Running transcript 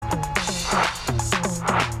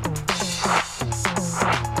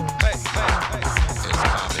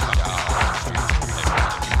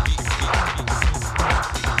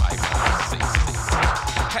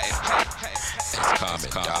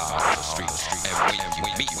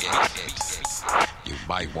You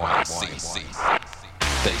might want to see.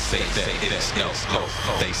 They say that it is no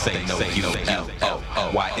hope. They say no ULO.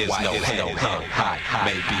 Why is no high?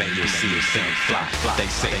 Maybe you'll see a thing fly. They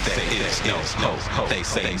say that it is no hope. They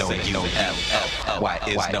say no ULO. Why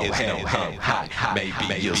is no high?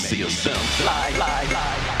 Maybe you'll see a thing fly.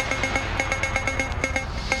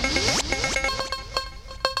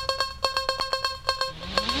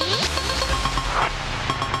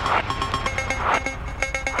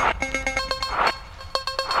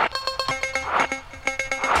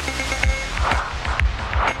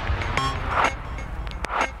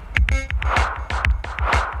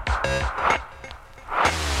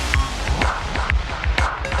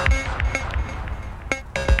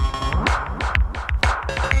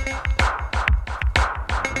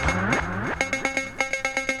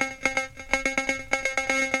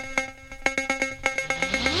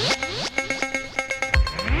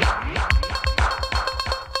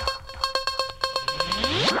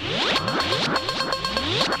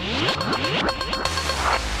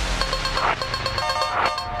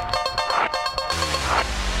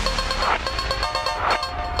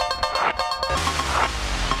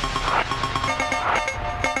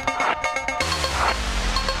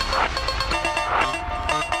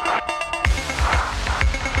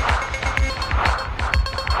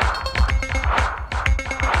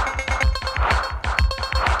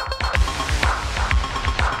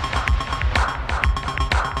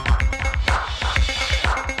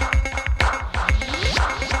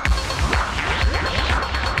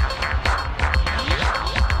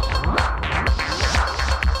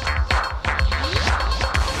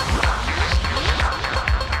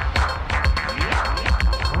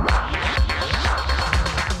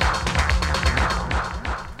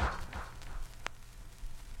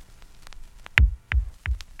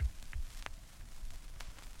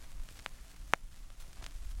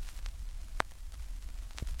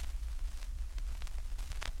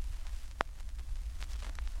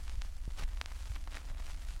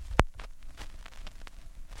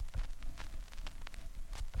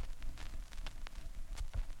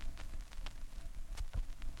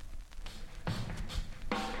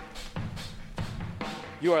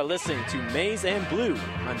 You are listening to Maize and Blue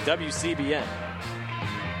on WCBN.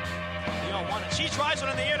 The 0-1, and she drives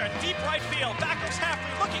one in the air to deep right field. Back goes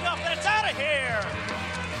Halfrey, looking up, and it's out of here.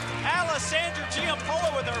 Alessandra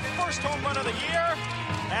Giampolo with her first home run of the year.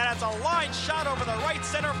 And it's a line shot over the right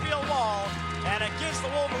center field wall. And it gives the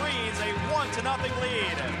Wolverines a 1-0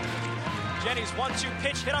 lead. Jenny's 1-2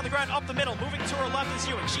 pitch hit on the ground up the middle. Moving to her left is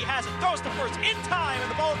Ewing. She has it, throws to first in time, and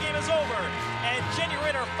the ball game is over. And Jenny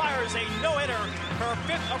Ritter fires a no-hitter, her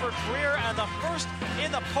fifth of her career and the first in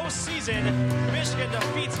the postseason. Michigan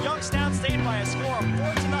defeats Youngstown State by a score of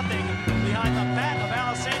 4-0 behind the bat of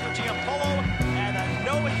Alessandra Giampolo and a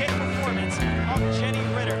no-hit performance of Jenny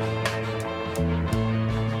Ritter.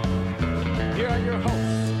 Here are your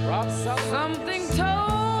hosts, Rob Sullivan. Something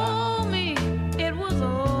told me it was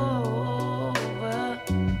over.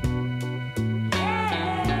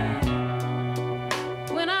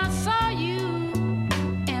 When I saw you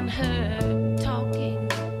and her talking,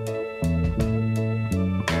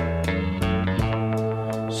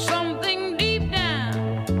 something deep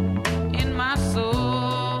down in my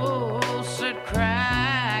soul said,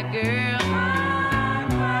 cry, girl.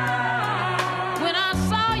 When I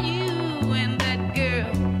saw you and that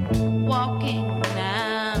girl walking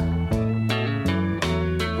down,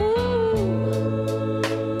 ooh,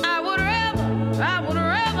 I would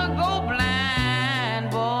rather go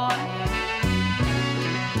blind, boy.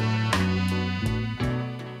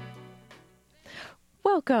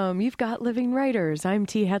 Welcome. You've got Living Writers. I'm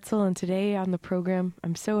T. Hetzel, and today on the program,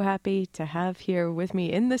 I'm so happy to have here with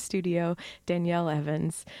me in the studio Danielle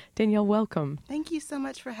Evans. Danielle, welcome. Thank you so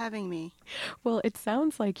much for having me. Well, it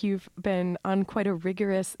sounds like you've been on quite a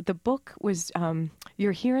rigorous... The book was...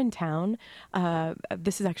 You're here in town.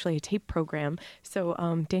 This is actually a tape program. So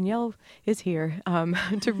Danielle is here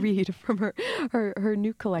to read from her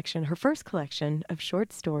new collection, her first collection of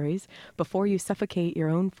short stories, Before You Suffocate Your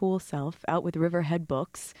Own Fool Self, out with Riverhead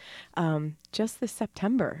Books, just this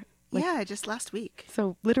September. Yeah, just last week.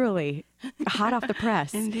 So literally hot off the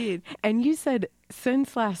press. Indeed. And you said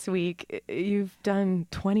since last week you've done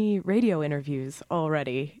 20 radio interviews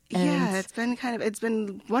already. Yeah, it's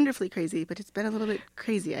been wonderfully crazy, but it's been a little bit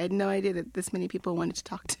crazy. I had no idea that this many people wanted to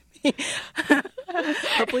talk to me.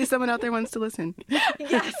 Hopefully someone out there wants to listen.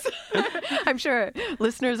 Yes. I'm sure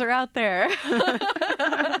listeners are out there.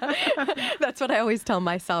 That's what I always tell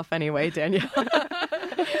myself anyway, Danielle.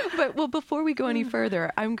 But well, before we go any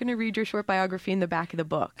further, I'm going to read your short biography in the back of the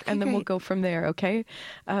book, and then we'll great. go from there, okay?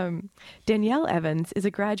 Danielle Evans is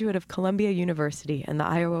a graduate of Columbia University and the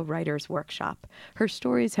Iowa Writers Workshop. Her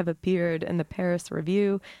stories have appeared in the Paris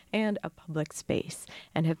Review and A Public Space,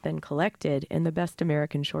 and have been collected in the Best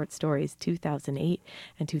American Short Stories 2008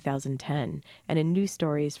 and 2010, and in New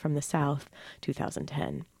Stories from the South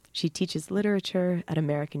 2010. She teaches literature at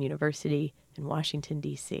American University in Washington,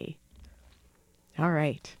 D.C. All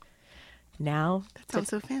right. Now, That sounds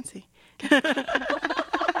so fancy.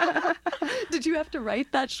 did you have to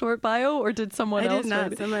write that short bio, or did someone I else did not.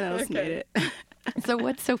 write it? Someone else made it. So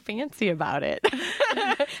what's so fancy about it?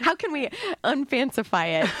 How can we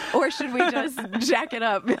unfancify it, or should we just jack it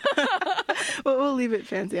up? Well, we'll leave it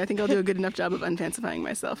fancy. I think I'll do a good enough job of unfancifying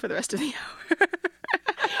myself for the rest of the hour.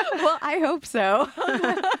 Well, I hope so.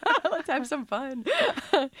 Let's have some fun.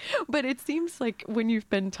 But it seems like when you've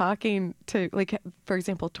been talking to, like, for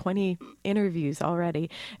example, 20 interviews already,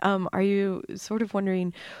 are you sort of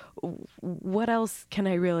wondering, what else can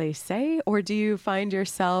I really say? Or do you find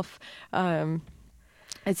yourself...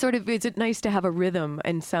 is it nice to have a rhythm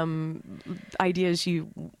and some ideas you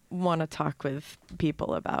want to talk with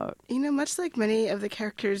people about? You know, much like many of the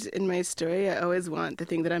characters in my story, I always want the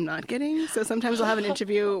thing that I'm not getting. So sometimes I'll have an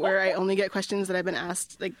interview where I only get questions that I've been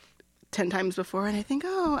asked like 10 times before, and I think,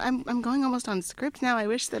 oh, I'm going almost on script now. I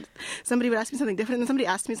wish that somebody would ask me something different. And then somebody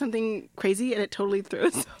asked me something crazy, and it totally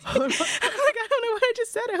throws. I'm like, I don't know what I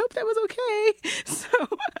just said. I hope that was okay. So,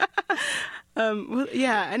 well,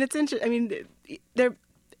 yeah, and it's interesting. I mean,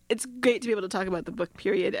 it's great to be able to talk about the book,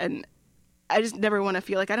 period, and I just never want to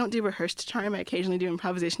feel like I don't do rehearsed charm. I occasionally do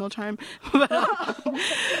improvisational charm.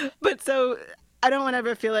 But so I don't want to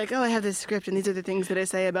ever feel like, oh, I have this script and these are the things that I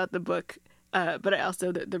say about the book. But I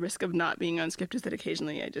also, the risk of not being on script is that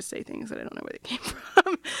occasionally I just say things that I don't know where they came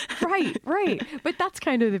from. Right. But that's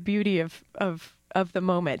kind of the beauty of the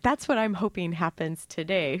moment. That's what I'm hoping happens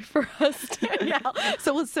today for us, Danielle.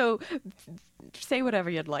 So say whatever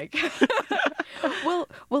you'd like. Well,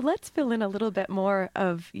 let's fill in a little bit more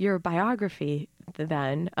of your biography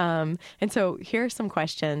then. And so here are some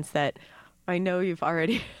questions that I know you've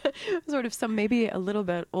already sort of some maybe a little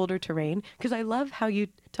bit older terrain, because I love how you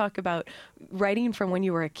talk about writing from when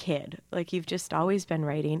you were a kid. Like, you've just always been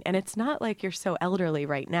writing, and it's not like you're so elderly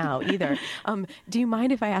right now either. Do you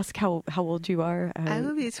mind if I ask how old you are? I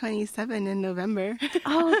will be 27 in November.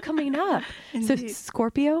 Oh, coming up. So Indeed.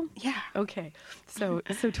 Scorpio? Yeah. Okay. So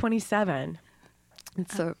 27.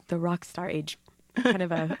 It's the rock star age, kind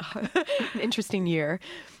of an interesting year.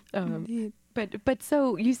 Indeed. But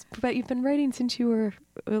you've been writing since you were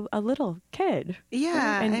a little kid.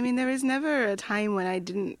 Yeah, And- I mean, there was never a time when I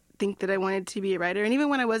didn't think that I wanted to be a writer. And even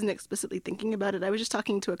when I wasn't explicitly thinking about it, I was just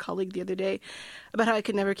talking to a colleague the other day about how I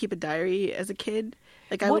could never keep a diary as a kid.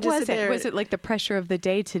 Like, I What would just was sit it? there. Was it like the pressure of the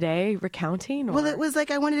day today recounting? Or? Well, it was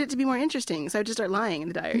like I wanted it to be more interesting, so I'd just start lying in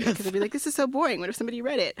the diary because I'd be like, "This is so boring. What if somebody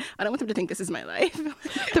read it? I don't want them to think this is my life."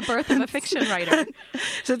 The birth of a fiction writer.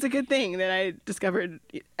 So it's a good thing that I discovered,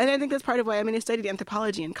 and I think that's part of why. I mean, I studied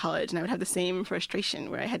anthropology in college, and I would have the same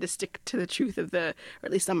frustration where I had to stick to the truth of or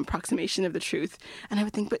at least some approximation of the truth, and I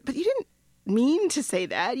would think, but you didn't mean to say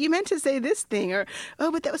that. You meant to say this thing, or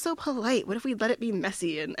oh, but that was so polite. What if we let it be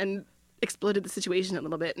messy and exploded the situation a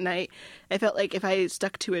little bit? And I felt like if I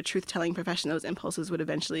stuck to a truth-telling profession, those impulses would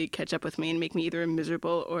eventually catch up with me and make me either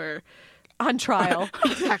miserable or On trial.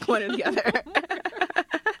 attack one or the other.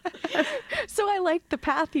 So I like the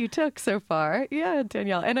path you took so far. Yeah,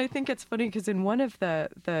 Danielle. And I think it's funny because in one of the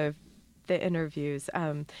interviews,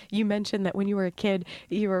 you mentioned that when you were a kid,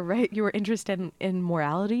 you were interested in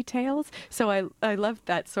morality tales. So I love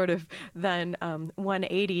that sort of then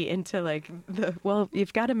 180 into like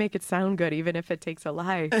you've got to make it sound good even if it takes a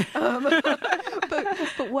lie.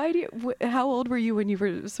 But why how old were you when you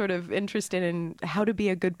were sort of interested in how to be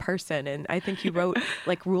a good person? And I think you wrote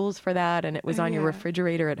like rules for that, and it was on your Yeah.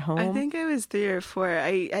 refrigerator at home. I think I was 3 or 4.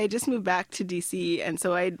 I just moved back to D.C., and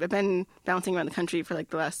so I've been bouncing around the country for like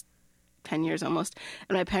the last 10 years almost.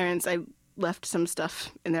 And my parents, I left some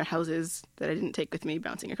stuff in their houses that I didn't take with me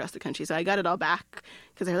bouncing across the country. So I got it all back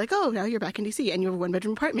because they were like, oh, now you're back in D.C. and you have a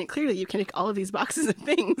one-bedroom apartment. Clearly you can take all of these boxes of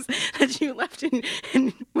things that you left in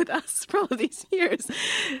with us for all of these years.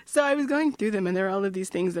 So I was going through them, and there were all of these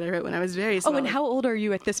things that I wrote when I was very small. Oh, and how old are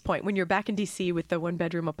you at this point when you're back in D.C. with the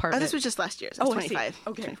one-bedroom Oh, apartment? this was just last year. So I was Oh, I see. 25.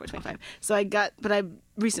 Okay. 24, 25. So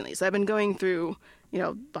I've been going through,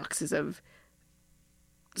 boxes of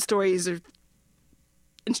stories or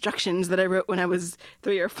instructions that I wrote when I was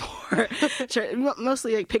 3 or 4. Sure,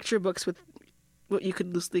 mostly like picture books with what you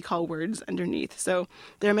could loosely call words underneath. So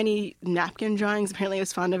there are many napkin drawings. Apparently I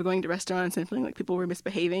was fond of going to restaurants and feeling like people were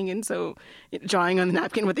misbehaving, and so drawing on the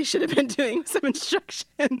napkin what they should have been doing with some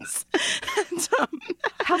instructions. And,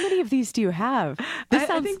 how many of these do you have? This I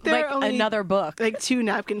sounds think there like are only, another book. Like 2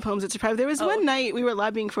 napkin poems at surprise. There was one night we were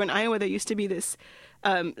lobbying for in Iowa. There used to be this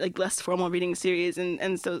like less formal reading series,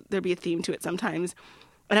 and so there'd be a theme to it sometimes.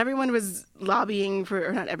 And everyone was lobbying for,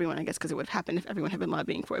 or not everyone, I guess, because it would have happened if everyone had been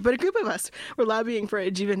lobbying for it. But a group of us were lobbying for a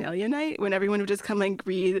juvenilia night when everyone would just come and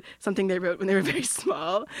read something they wrote when they were very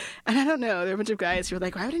small. And I don't know, there were a bunch of guys who were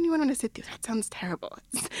like, why would anyone want to sit through that? Sounds terrible.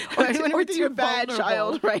 Or anyone would do a bad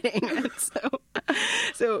child writing. And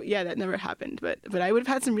so yeah, that never happened. But I would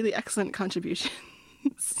have had some really excellent contributions.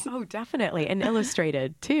 Oh, definitely. And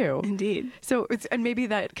illustrated, too. Indeed. So, and maybe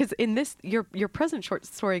that, because in this, your present short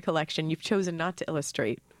story collection, you've chosen not to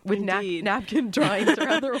illustrate with napkin drawings or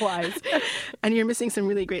otherwise. And you're missing some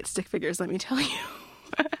really great stick figures, let me tell you.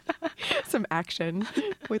 Some action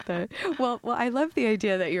with the well, I love the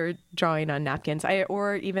idea that you're drawing on napkins,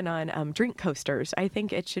 or even on drink coasters. I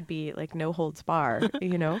think it should be like no holds bar,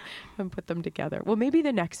 and put them together. Well, maybe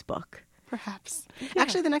the next book. Perhaps. Yeah.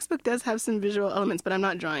 Actually, the next book does have some visual elements, but I'm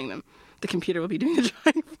not drawing them. The computer will be doing the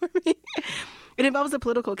drawing for me. It involves a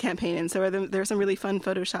political campaign, and so there are some really fun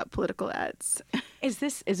Photoshop political ads. Is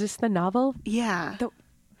this the novel? Yeah.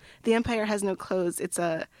 The Empire Has No Clothes. It's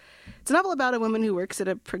a novel about a woman who works at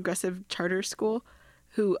a progressive charter school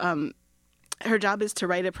who her job is to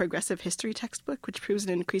write a progressive history textbook, which proves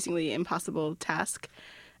an increasingly impossible task.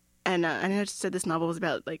 And I just said this novel was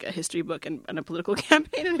about like a history book and a political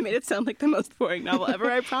campaign, and I made it sound like the most boring novel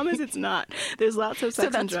ever. I promise it's not. There's lots of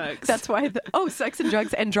sex and drugs. That's why sex and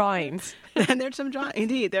drugs and drawings. And there's some drawings.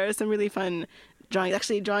 Indeed, there are some really fun drawings.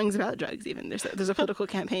 Actually, drawings about drugs. Even there's a political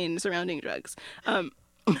campaign surrounding drugs. I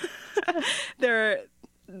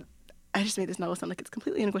just made this novel sound like it's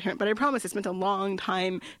completely incoherent, but I promise I spent a long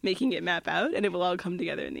time making it map out, and it will all come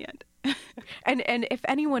together in the end. And if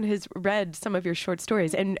anyone has read some of your short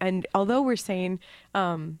stories, and although we're saying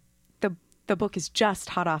the book is just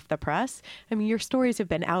hot off the press, I mean, your stories have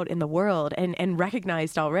been out in the world and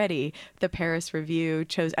recognized already. The Paris Review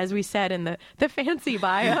chose, as we said in the fancy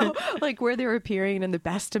bio, like where they're appearing in the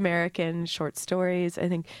best American short stories. I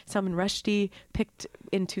think Salman Rushdie picked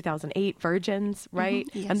in 2008 Virgins, right?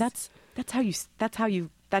 Mm-hmm, yes. And that's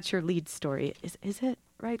your lead story. Is it?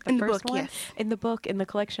 Right, in the book, yes. In the book, in the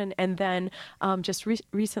collection, and then just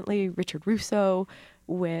recently, Richard Russo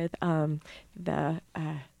with I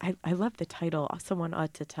love the title. Someone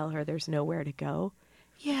ought to tell her there's nowhere to go.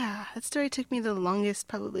 Yeah, that story took me the longest,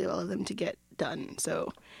 probably of all of them, to get done.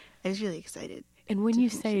 So I was really excited. And when you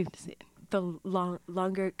say the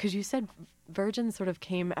longer, because you said Virgin sort of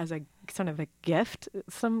came as a sort of a gift,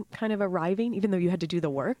 some kind of arriving, even though you had to do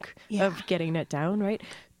the work of getting it down, right?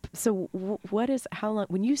 So how long,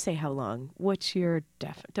 when you say how long, what's your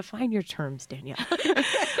define your terms, Danielle?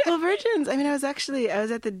 Well, Virgins, I mean, I was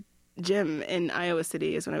at the gym in Iowa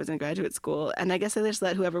City is when I was in graduate school, and I guess I just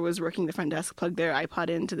let whoever was working the front desk plug their iPod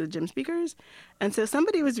into the gym speakers, and so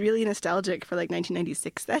somebody was really nostalgic for like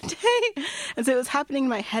 1996 that day, and so it was happening in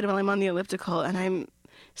my head while I'm on the elliptical, and I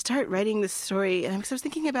start writing this story, and I was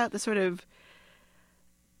thinking about the sort of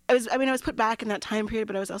I was put back in that time period,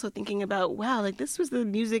 but I was also thinking about, wow, like this was the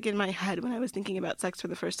music in my head when I was thinking about sex for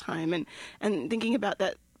the first time and thinking about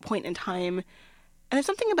that point in time. And there's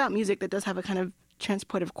something about music that does have a kind of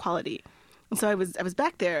transportive quality. And so I was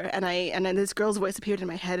back there, and then this girl's voice appeared in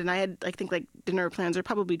my head, and I had, I think, like dinner plans or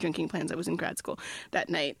probably drinking plans. I was in grad school that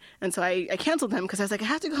night. And so I canceled them because I was like, I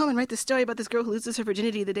have to go home and write this story about this girl who loses her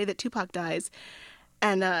virginity the day that Tupac dies.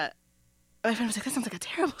 And my friend was like, that sounds like a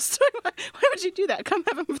terrible story. Why would you do that? Come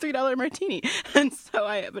have a $3 martini. And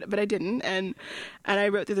so but I didn't. And I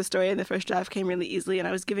wrote through the story, and the first draft came really easily, and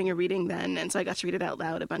I was giving a reading then. And so I got to read it out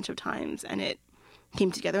loud a bunch of times, and it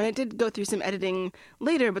came together. And it did go through some editing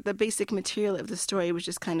later, but the basic material of the story was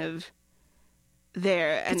just kind of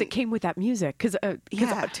there. Because it came with that music. Because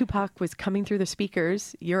Tupac was coming through the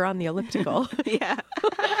speakers. You're on the elliptical. Yeah.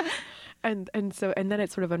 And then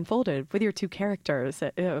it sort of unfolded with your two characters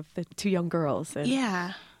of the two young girls. And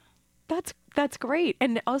yeah. That's great.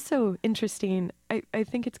 And also interesting, I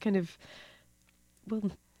think it's kind of,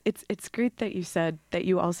 well, it's great that you said that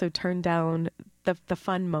you also turned down the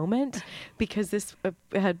fun moment because this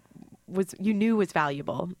you knew was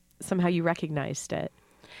valuable. Somehow you recognized it.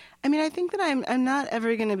 I mean, I think that I'm not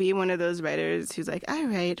ever going to be one of those writers who's like, I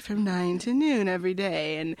write from 9 to noon every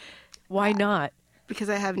day. And why not? Because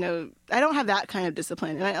I don't have that kind of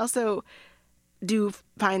discipline. And I also, do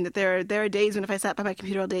find that there are days when if I sat by my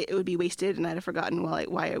computer all day, it would be wasted and I'd have forgotten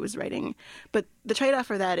why I was writing. But the trade-off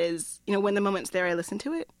for that is, when the moment's there, I listen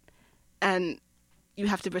to it. And you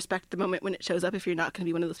have to respect the moment when it shows up if you're not going to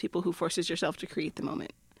be one of those people who forces yourself to create the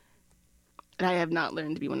moment. And I have not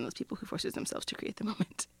learned to be one of those people who forces themselves to create the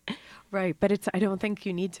moment. Right, but I don't think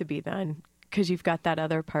you need to be then, because you've got that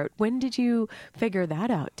other part. When did you figure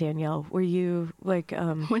that out, Danielle? Were you like...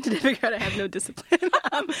 When did I figure out I have no discipline?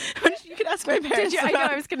 You could ask my parents. I know,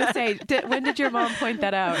 I was going to say, when did your mom point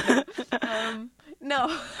that out?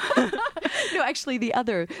 No. No, actually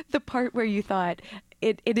the part where you thought,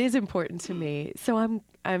 it is important to me. So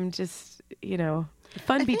I'm just,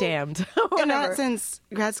 fun be damned. In that sense,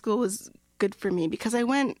 grad school was good for me because I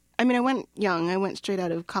went young. I went straight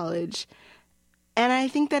out of college. And I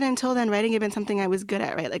think that until then, writing had been something I was good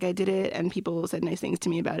at, right? Like I did it and people said nice things to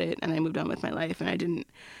me about it and I moved on with my life and I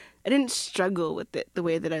didn't struggle with it the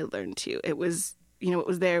way that I learned to. It was, what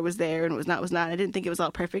was there and what was not. I didn't think it was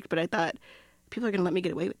all perfect, but I thought people are going to let me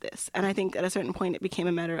get away with this. And I think at a certain point it became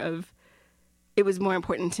a matter of, it was more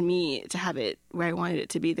important to me to have it where I wanted it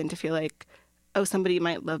to be than to feel like, oh, somebody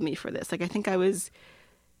might love me for this. Like I think I was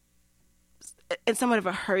in somewhat of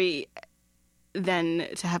a hurry then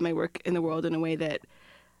to have my work in the world in a way that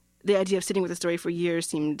the idea of sitting with a story for years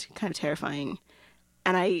seemed kind of terrifying.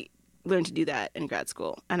 And I learned to do that in grad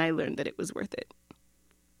school, and I learned that it was worth it.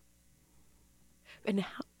 And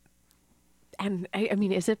how? And I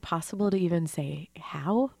mean, is it possible to even say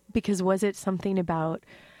how? Because was it something about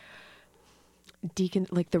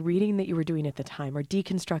like the reading that you were doing at the time, or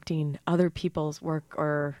deconstructing other people's work,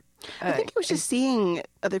 or? I think it was just seeing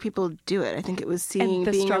other people do it. I think it was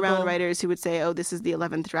being around writers who would say, oh, this is the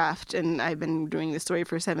 11th draft, and I've been doing this story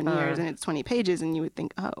for 7 years, and it's 20 pages, and you would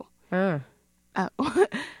think, that's what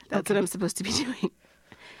I'm supposed to be doing.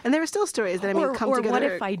 And there are still stories that, come together. Or what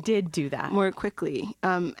if I did do that? More quickly.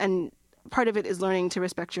 And part of it is learning to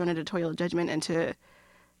respect your own editorial judgment and to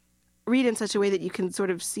read in such a way that you can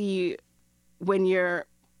sort of see when you're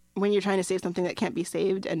trying to save something that can't be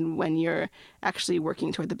saved and when you're actually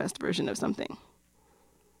working toward the best version of something.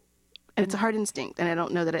 And it's a hard instinct, and I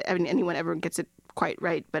don't know that anyone ever gets it quite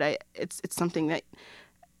right, but it's something that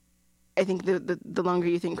I think the longer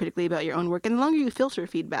you think critically about your own work and the longer you filter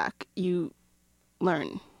feedback, you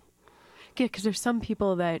learn. Yeah, because there's some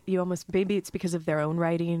people that you almost, maybe it's because of their own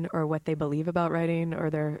writing or what they believe about writing,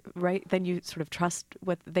 or right, then you sort of trust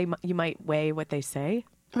what you might weigh what they say.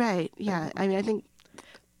 Right, yeah. I think...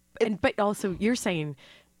 But also, you're saying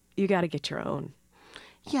you got to get your own.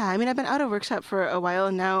 Yeah, I've been out of workshop for a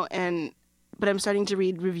while now, but I'm starting to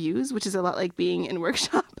read reviews, which is a lot like being in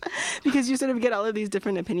workshop, because you sort of get all of these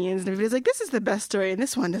different opinions, and everybody's like, this is the best story, and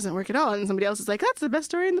this one doesn't work at all, and somebody else is like, that's the best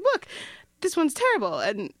story in the book. This one's terrible,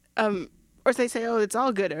 and or they say, oh, it's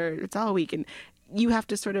all good, or it's all weak, and you have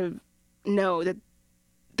to sort of know that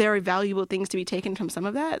there are valuable things to be taken from some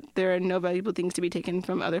of that. There are no valuable things to be taken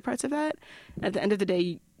from other parts of that. At the end of the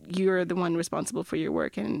day, you're the one responsible for your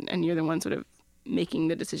work, and you're the one sort of making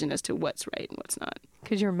the decision as to what's right and what's not.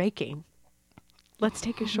 Because you're making. Let's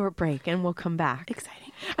take a short break and we'll come back.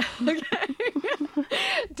 Exciting. Okay.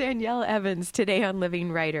 Danielle Evans today on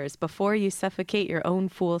Living Writers. Before You Suffocate Your Own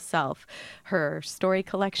Fool Self. Her story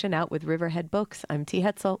collection out with Riverhead Books. I'm T.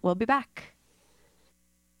 Hetzel. We'll be back.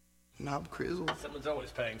 Knob Crizzle. Someone's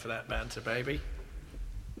always paying for that banter, baby.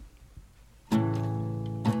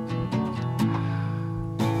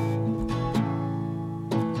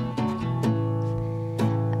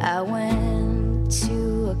 I went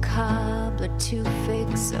to a cobbler to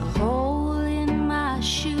fix a hole in my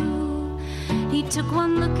shoe. He took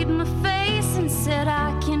one look at my face and said,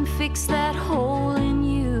 I can fix that hole in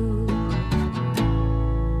you.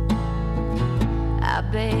 I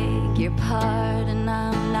beg your pardon,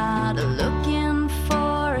 I'm not looking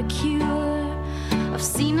for a cure. I've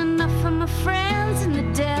seen enough of my friends in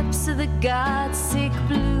the depths of the God-sick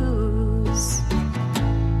blues.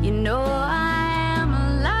 You know I am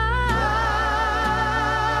a liar.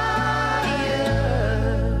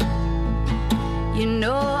 You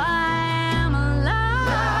know I am a liar.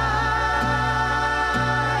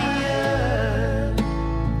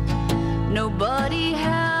 Nobody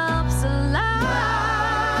helps a liar.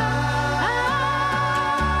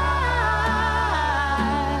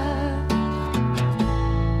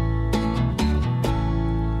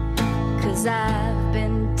 'Cause I've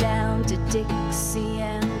been down to Dixie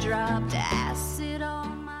and dropped acid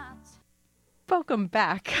on my... Welcome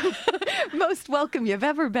back. Most welcome you've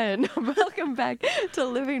ever been. Welcome back to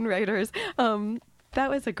Living Writers. That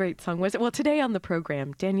was a great song. Was it? Well, today on the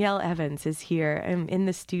program, Danielle Evans is here in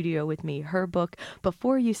the studio with me. Her book,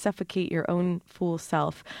 Before You Suffocate Your Own Fool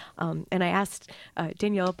Self. And I asked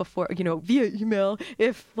Danielle before, via email,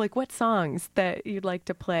 if what songs that you'd like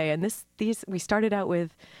to play. And these we started out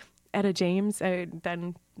with Etta James,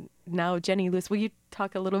 then now Jenny Lewis. Will you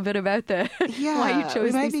talk a little bit about why you chose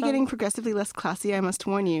we might these be songs? getting progressively less classy, I must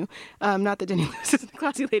warn you. Not that Jenny Lewis is a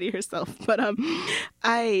classy lady herself, but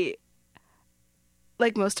I,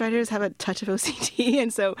 like most writers, have a touch of OCD,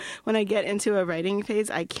 and so when I get into a writing phase,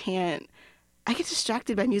 I get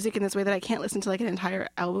distracted by music in this way that I can't listen to an entire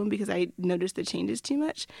album because I notice the changes too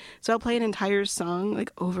much. So I'll play an entire song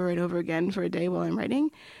over and over again for a day while I'm writing.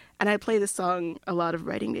 And I play this song a lot of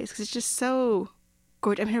writing days because it's just so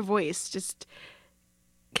gorgeous. I mean, her voice just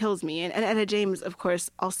kills me. And Etta James, of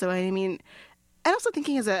course, also. And also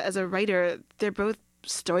thinking as a writer, they're both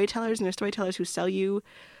storytellers, and they're storytellers who sell you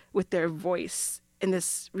with their voice in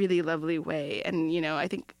this really lovely way. And, I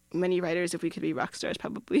think many writers, if we could be rock stars,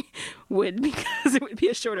 probably would, because it would be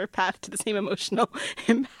a shorter path to the same emotional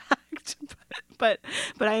impact. But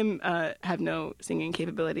I have no singing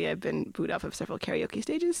capability. I've been booed off of several karaoke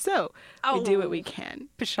stages, so we do what we can.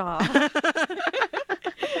 Pshaw.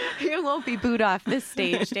 You won't be booed off this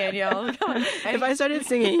stage, Danielle. If I started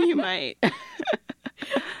singing, you might.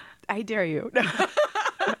 I dare you.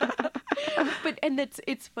 But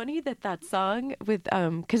it's funny that song with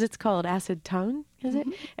because it's called Acid Tongue, is it?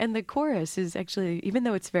 And the chorus is actually, even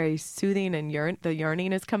though it's very soothing and the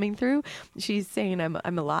yearning is coming through, she's saying I'm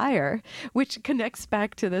a liar, which connects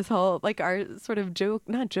back to this whole our sort of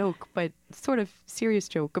not joke, but sort of serious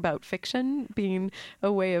joke about fiction being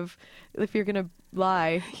a way of, if you're gonna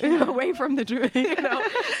lie, away from the truth,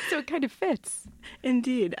 so it kind of fits.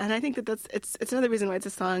 Indeed, and I think it's another reason why it's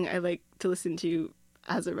a song I like to listen to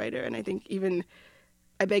as a writer. And I think even,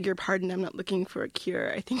 I beg your pardon, I'm not looking for a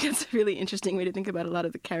cure. I think that's a really interesting way to think about a lot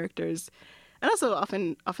of the characters, and also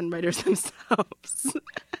often writers themselves.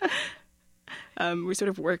 We sort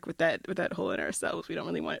of work with that hole in ourselves. We don't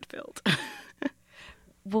really want it filled.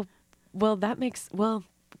 Well, that makes,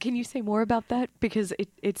 can you say more about that? Because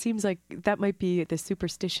it seems like that might be the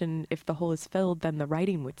superstition. If the hole is filled, then the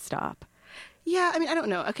writing would stop. Yeah, I don't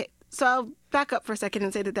know. Okay, so I'll back up for a second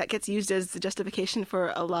and say that gets used as the justification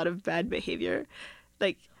for a lot of bad behavior.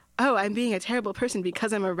 I'm being a terrible person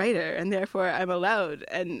because I'm a writer, and therefore I'm allowed.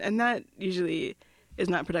 And that usually is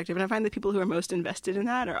not productive. And I find the people who are most invested in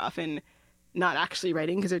that are often not actually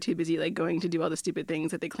writing because they're too busy going to do all the stupid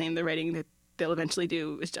things that they claim the writing that they'll eventually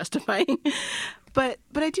do is justifying. But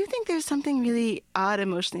I do think there's something really odd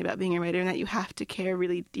emotionally about being a writer, and that you have to care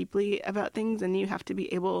really deeply about things, and you have to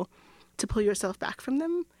be able to pull yourself back from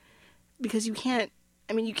them, because you can't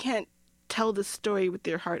tell the story with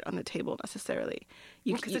your heart on the table necessarily.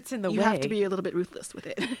 Because it's in the way. You have to be a little bit ruthless with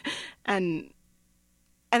it. and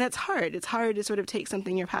it's hard. It's hard to sort of take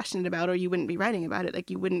something you're passionate about, or you wouldn't be writing about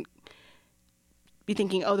it. You wouldn't be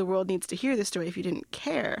thinking, the world needs to hear this story if you didn't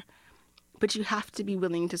care. But you have to be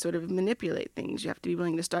willing to sort of manipulate things. You have to be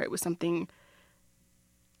willing to start with something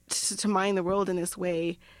to mine the world in this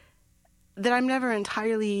way that I'm never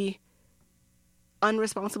entirely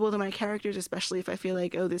unresponsible to my characters, especially if I feel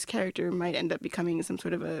like, this character might end up becoming some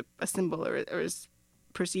sort of a symbol or a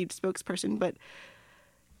perceived spokesperson. But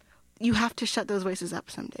you have to shut those voices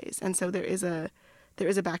up some days. And so there is a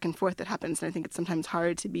back and forth that happens. And I think it's sometimes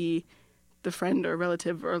hard to be the friend or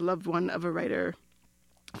relative or loved one of a writer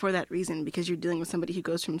for that reason, because you're dealing with somebody who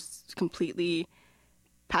goes from completely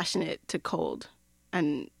passionate to cold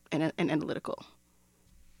and analytical.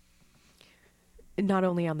 Not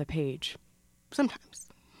only on the page. Sometimes.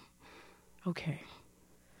 Okay.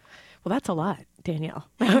 Well, that's a lot, Danielle.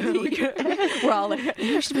 We're all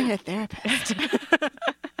you should bring a therapist.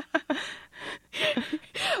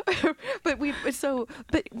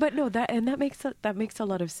 but no, that makes a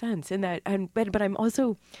lot of sense in that, but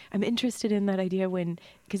I'm interested in that idea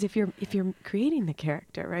because if you're creating the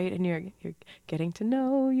character, right, and you're getting to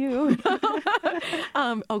know you.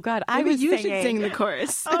 Oh God, Maybe you should sing the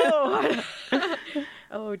chorus.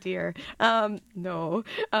 Oh dear, no.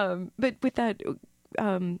 But with that,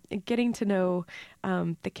 getting to know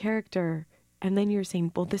the character, and then you're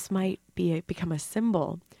saying, well, this might become a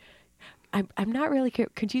symbol. I'm not really clear.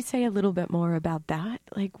 Could you say a little bit more about that?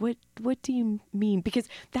 What do you mean? Because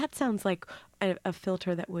that sounds like a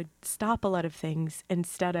filter that would stop a lot of things,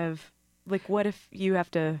 instead of what if you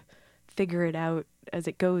have to figure it out as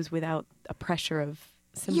it goes without a pressure of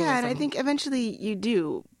symbolism? Yeah, and I think eventually you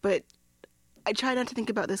do, but I try not to think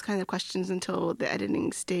about those kind of questions until the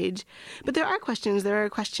editing stage. But there are questions. There are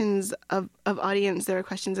questions of audience. There are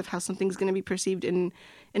questions of how something's going to be perceived in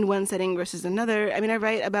one setting versus another. I mean, I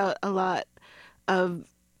write about a lot of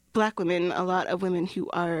Black women, a lot of women who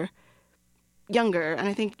are younger. And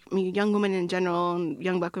I think young women in general, and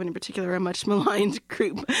young Black women in particular, are a much maligned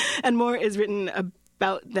group. And more is written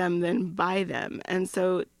about them than by them. And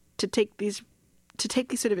so to take these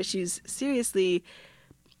sort of issues seriously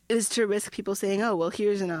is to risk people saying, oh, well,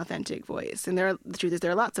 here's an authentic voice. And the truth is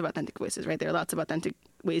there are lots of authentic voices, right? There are lots of authentic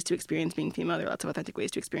ways to experience being female. There are lots of authentic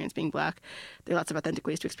ways to experience being Black. There are lots of authentic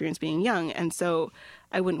ways to experience being young. And so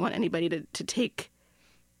I wouldn't want anybody to take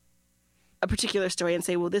a particular story and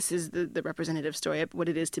say, well, this is the representative story of what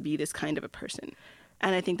it is to be this kind of a person.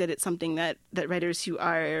 And I think that it's something that writers who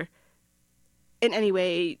are in any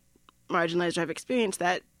way marginalized or have experienced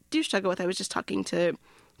that do struggle with. I was just talking to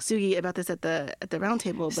Sugi about this at the round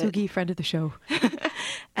table. But, Sugi, friend of the show.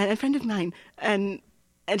 and a friend of mine. And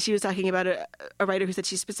she was talking about a writer who said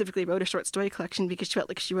she specifically wrote a short story collection because she felt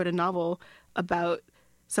like she wrote a novel about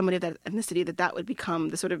somebody of that ethnicity, that would become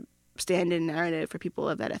the sort of stand-in narrative for people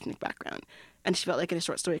of that ethnic background. And she felt like in a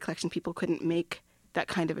short story collection, people couldn't make that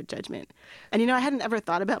kind of a judgment. And, I hadn't ever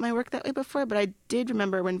thought about my work that way before, but I did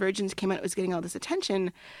remember when Virgins came out, it was getting all this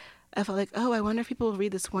attention. I felt like, oh, I wonder if people will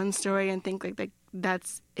read this one story and think like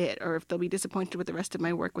that's it, or if they'll be disappointed with the rest of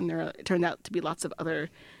my work when there turned out to be lots of other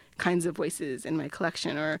kinds of voices in my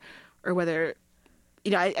collection, or whether,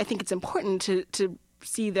 I think it's important to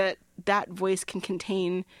see that voice can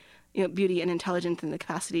contain, beauty and intelligence and the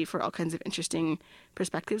capacity for all kinds of interesting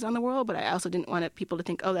perspectives on the world. But I also didn't want people to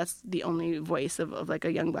think, oh, that's the only voice of like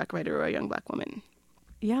a young Black writer or a young Black woman.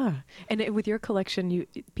 Yeah. And with your collection,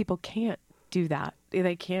 people can't do that.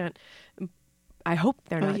 They can't. I hope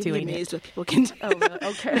they're not doing it. Amazed what people can do. Oh, really?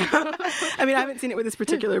 Okay. I mean, I haven't seen it with this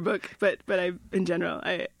particular book, but in general,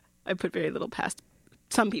 I put very little past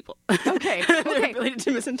some people. Okay. They're ability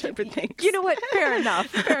to misinterpret things. You know what? Fair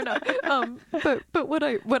enough. But what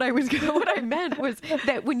I meant was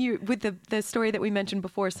that when you, with the story that we mentioned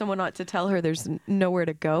before, someone ought to tell her there's nowhere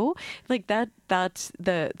to go. Like that's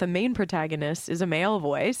the main protagonist is a male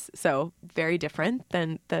voice, so very different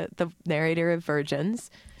than the narrator of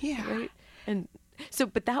Virgins. Yeah. Right? And so,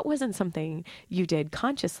 but that wasn't something you did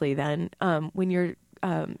consciously then, when you're,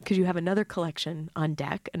 because you have another collection on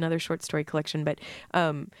deck, another short story collection, but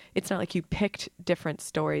it's not like you picked different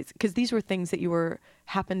stories, because these were things that you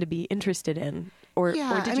happened to be interested in, or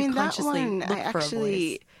did you consciously look for a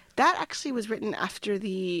voice? That actually was written after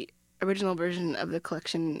the original version of the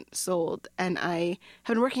collection sold, and I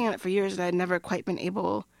have been working on it for years, and I had never quite been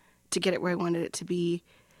able to get it where I wanted it to be.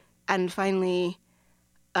 And finally,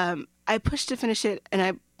 I pushed to finish it, and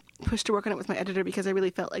I pushed to work on it with my editor because I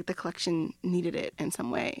really felt like the collection needed it in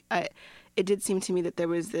some way. It did seem to me that there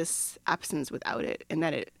was this absence without it, and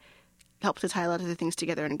that it helped to tie a lot of the things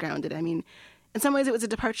together and ground it. I mean, in some ways it was a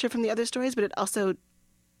departure from the other stories, but it also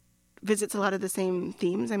visits a lot of the same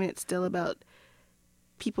themes. I mean, it's still about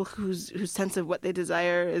people whose sense of what they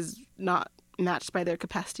desire is not matched by their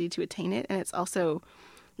capacity to attain it. And it's also,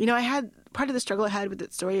 I had part of the struggle I had with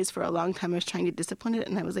that story is for a long time I was trying to discipline it,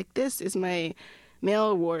 and I was like, this is my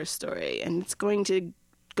male war story, and it's going to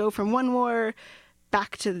go from one war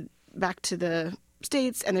back to the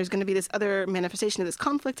States, and there's going to be this other manifestation of this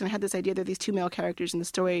conflict. And I had this idea that these two male characters in the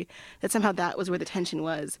story, that somehow that was where the tension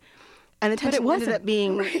was. And the tension ended up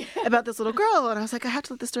being about this little girl, and I was like, I have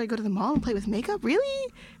to let the story go to the mall and play with makeup?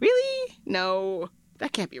 Really? No,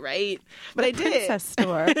 that can't be right. But I did. Princess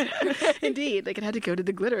store. Indeed. Like, it had to go to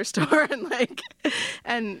the glitter store,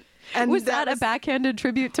 and was that a backhanded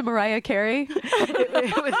tribute to Mariah Carey?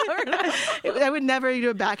 I would never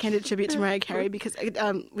do a backhanded tribute to Mariah Carey, because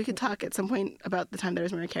we could talk at some point about the time that I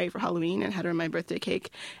was Mariah Carey for Halloween and had her on my birthday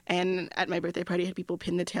cake. And at my birthday party, I had people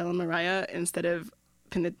pin the tail on Mariah instead of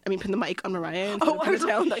pin the mic on Mariah instead of pin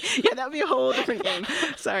the tail. Yeah, that would be a whole different game.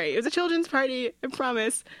 Sorry, it was a children's party, I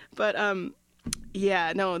promise. But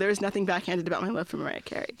yeah, no, there was nothing backhanded about my love for Mariah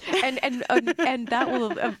Carey. And that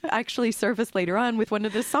will actually surface later on with one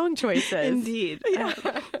of the song choices. Indeed. Yeah.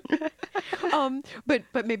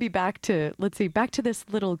 But maybe back to this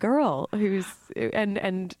little girl who's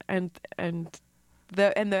and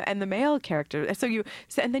the male character.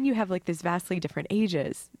 And then you have like this vastly different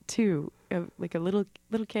ages too, like a little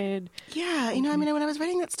kid. Yeah, I mean, when I was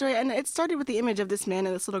writing that story, and it started with the image of this man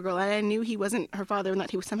and this little girl, and I knew he wasn't her father and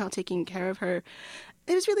that he was somehow taking care of her.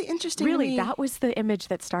 It was really interesting. Really, that was the image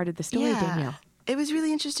that started the story, yeah, Danielle. It was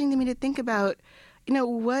really interesting to me to think about,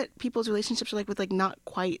 what people's relationships are like with like not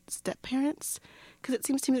quite step parents. Because it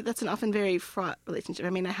seems to me that that's an often very fraught relationship. I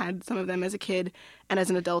mean, I had some of them as a kid, and as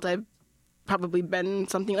an adult, I've probably been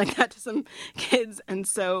something like that to some kids. And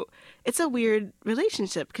so it's a weird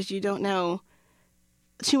relationship because you don't know.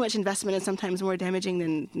 Too much investment is sometimes more damaging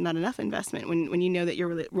than not enough investment when you know that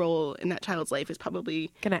your role in that child's life is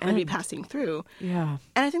probably going to be passing through. Yeah.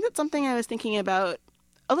 And I think that's something I was thinking about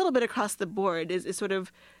a little bit across the board is sort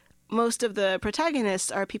of most of the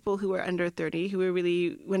protagonists are people who are under 30, who are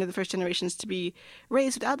really one of the first generations to be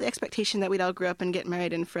raised without the expectation that we'd all grow up and get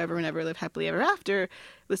married and forever and ever live happily ever after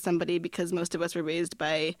with somebody, because most of us were raised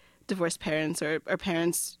by divorced parents or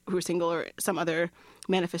parents who were single or some other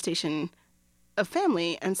manifestation of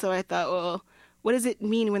family. And so I thought, well, what does it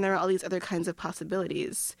mean when there are all these other kinds of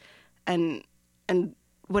possibilities? And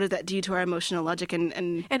what does that do to our emotional logic?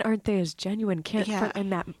 And aren't they as genuine in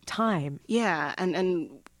that time? Yeah. And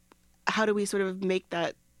how do we sort of make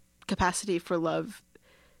that capacity for love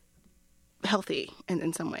healthy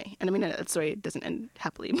in some way? And I mean, that story doesn't end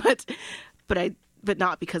happily, but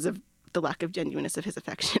not because of the lack of genuineness of his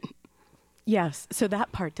affection. Yes. So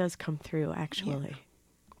that part does come through, actually. Yeah.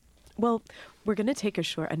 Well, we're going to take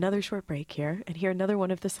another short break here and hear another one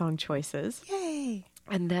of the song choices. Yay!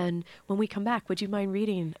 And then when we come back, would you mind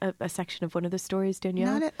reading a section of one of the stories,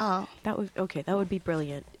 Danielle? Not at all. That would be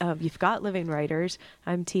brilliant. You've got Living Writers.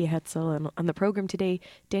 I'm Tia Hetzel, and on the program today,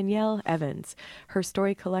 Danielle Evans. Her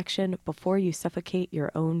story collection, Before You Suffocate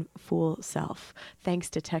Your Own Fool Self. Thanks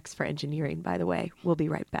to Tex for engineering, by the way. We'll be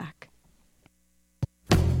right back.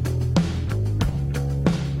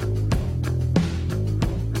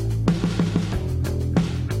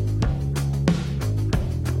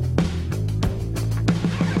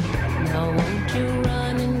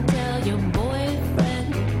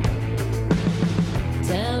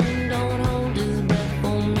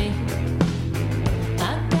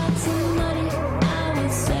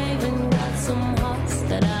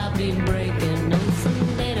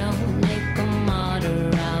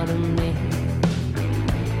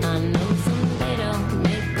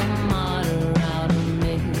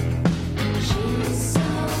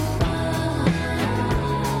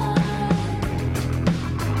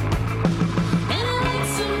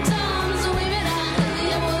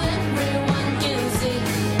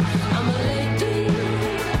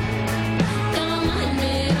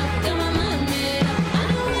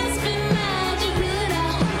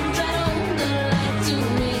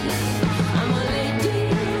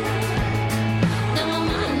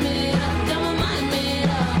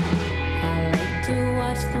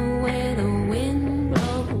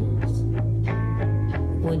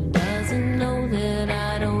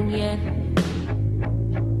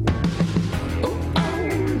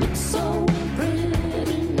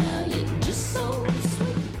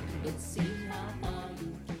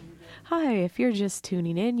 If you're just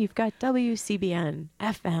tuning in, you've got WCBN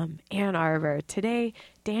FM Ann Arbor. Today,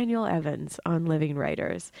 Danielle Evans on Living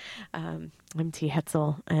Writers. I'm T.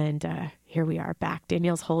 Hetzel, and here we are back.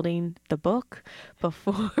 Danielle's holding the book,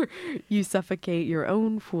 Before You Suffocate Your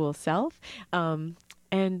Own Fool Self.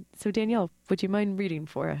 And so, Danielle, would you mind reading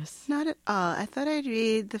for us? Not at all. I thought I'd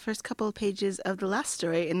read the first couple of pages of the last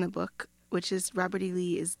story in the book, which is Robert E.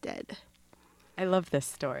 Lee is Dead. I love this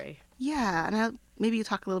story. Yeah, and maybe you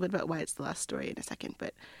talk a little bit about why it's the last story in a second,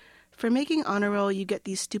 but for making honor roll, you get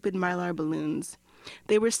these stupid Mylar balloons.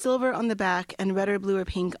 They were silver on the back and red or blue or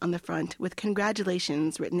pink on the front, with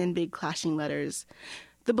congratulations written in big clashing letters.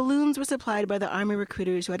 The balloons were supplied by the Army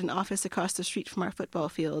recruiters who had an office across the street from our football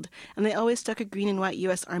field, and they always stuck a green and white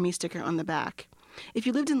U.S. Army sticker on the back. If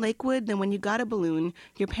you lived in Lakewood, then when you got a balloon,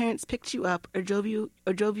 your parents picked you up or drove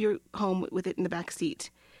you home with it in the back seat.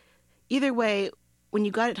 Either way, when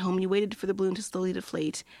you got it home, you waited for the balloon to slowly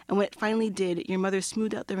deflate, and when it finally did, your mother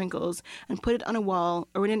smoothed out the wrinkles and put it on a wall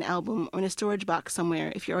or in an album or in a storage box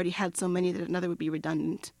somewhere if you already had so many that another would be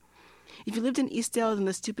redundant. If you lived in Eastdale, then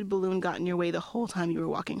the stupid balloon got in your way the whole time you were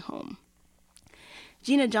walking home.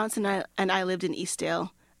 Gina Johnson and I lived in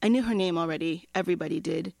Eastdale. I knew her name already. Everybody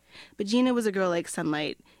did. But Gina was a girl like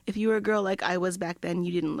sunlight. If you were a girl like I was back then,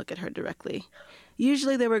 you didn't look at her directly.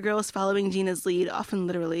 Usually there were girls following Gina's lead, often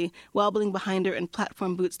literally, wobbling behind her in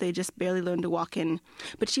platform boots they just barely learned to walk in.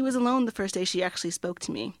 But she was alone the first day she actually spoke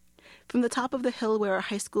to me. From the top of the hill where our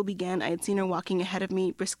high school began, I had seen her walking ahead of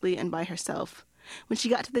me briskly and by herself. When she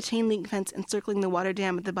got to the chain-link fence encircling the water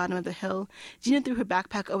dam at the bottom of the hill, Gina threw her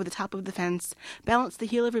backpack over the top of the fence, balanced the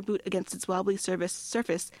heel of her boot against its wobbly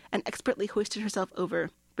surface, and expertly hoisted herself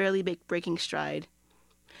over, barely breaking stride.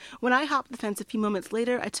 When I hopped the fence a few moments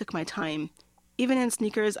later, I took my time. Even in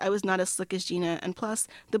sneakers, I was not as slick as Gina, and plus,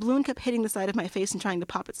 the balloon kept hitting the side of my face and trying to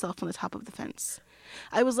pop itself on the top of the fence.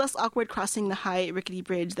 I was less awkward crossing the high, rickety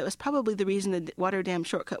bridge that was probably the reason the water dam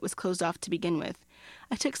shortcut was closed off to begin with.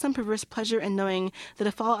 I took some perverse pleasure in knowing that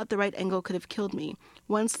a fall at the right angle could have killed me.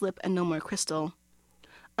 One slip and no more Crystal.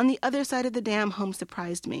 On the other side of the dam, home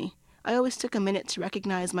surprised me. I always took a minute to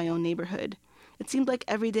recognize my own neighborhood. It seemed like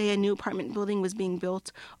every day a new apartment building was being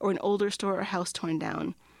built or an older store or house torn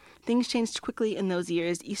down. Things changed quickly in those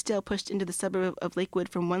years. Eastdale pushed into the suburb of Lakewood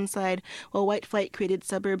from one side, while White Flight created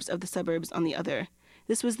suburbs of the suburbs on the other.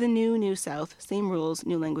 This was the new South. Same rules,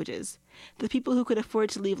 new languages. The people who could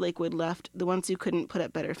afford to leave Lakewood left, the ones who couldn't put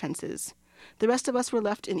up better fences. The rest of us were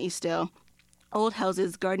left in Eastdale. Old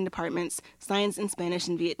houses, garden apartments, signs in Spanish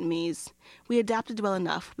and Vietnamese. We adapted well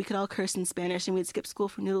enough. We could all curse in Spanish, and we'd skip school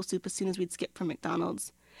for noodle soup as soon as we'd skip from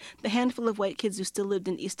McDonald's. The handful of white kids who still lived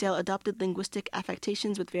in Eastdale adopted linguistic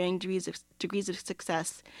affectations with varying degrees of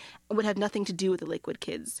success and would have nothing to do with the Lakewood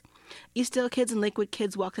kids. Eastdale kids and Lakewood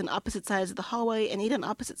kids walked on opposite sides of the hallway and ate on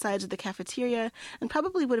opposite sides of the cafeteria and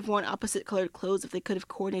probably would have worn opposite colored clothes if they could have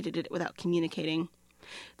coordinated it without communicating.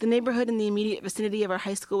 The neighborhood in the immediate vicinity of our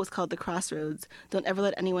high school was called the Crossroads. Don't ever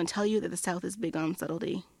let anyone tell you that the South is big on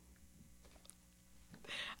subtlety.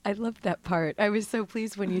 I loved that part. I was so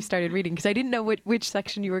pleased when you started reading because I didn't know which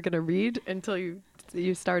section you were going to read until you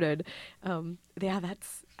started.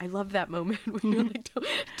 I love that moment when you're like,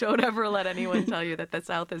 don't ever let anyone tell you that the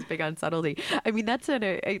South is big on subtlety. I mean, that's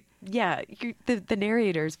the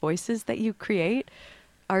narrators' voices that you create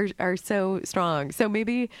are so strong. So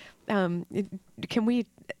maybe can we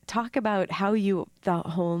talk about how you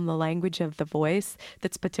hone the language of the voice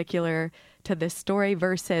that's particular to this story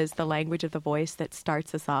versus the language of the voice that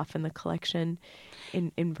starts us off in the collection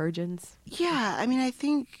in Virgins? Yeah, I mean, I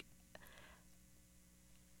think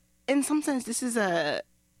in some sense this is a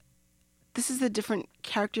different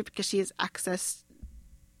character because she has access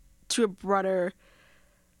to a broader.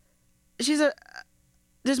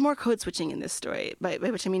 There's more code switching in this story, by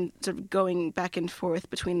which I mean sort of going back and forth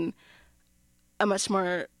between a much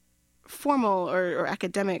more formal or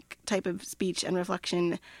academic type of speech and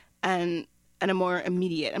reflection and a more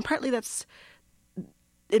immediate. And partly that's,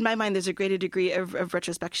 in my mind, there's a greater degree of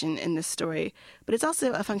retrospection in this story, but it's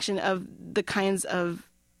also a function of the kinds of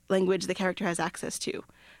language the character has access to.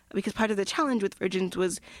 Because part of the challenge with Virgins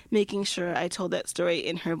was making sure I told that story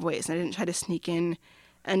in her voice, and I didn't try to sneak in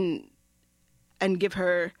and give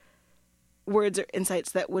her words or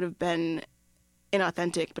insights that would have been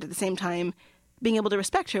inauthentic, but at the same time being able to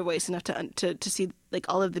respect her voice enough to see like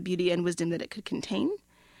all of the beauty and wisdom that it could contain.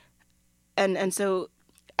 And so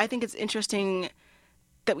I think it's interesting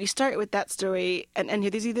that we start with that story, and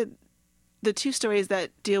these are the two stories that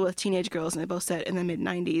deal with teenage girls, and they're both set in the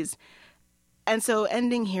mid-90s. And so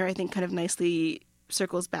ending here, I think, kind of nicely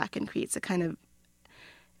circles back and creates a kind of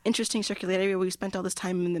interesting circularity where we spent all this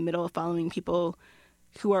time in the middle following people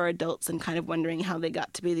who are adults and kind of wondering how they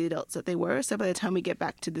got to be the adults that they were. So by the time we get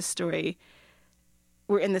back to this story,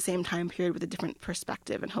 we're in the same time period with a different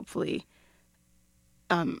perspective and hopefully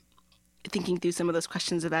thinking through some of those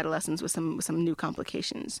questions of adolescence with some new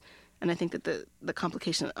complications. And I think that the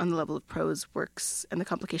complication on the level of prose works and the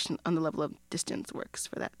complication on the level of distance works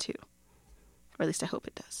for that too. Or at least I hope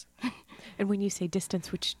it does. And when you say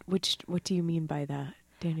distance, what do you mean by that,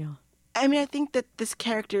 Danielle? I mean, I think that this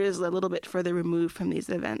character is a little bit further removed from these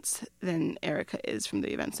events than Erica is from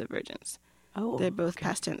the events of Virgins. Oh, they're both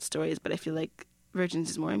past tense stories, but I feel like Virgins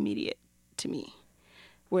is more immediate to me.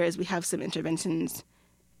 Whereas we have some interventions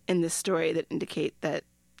in this story that indicate that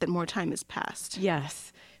more time has passed.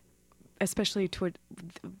 Yes, especially toward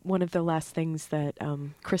one of the last things that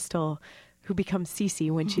Crystal, who becomes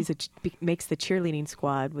Cece when she's makes the cheerleading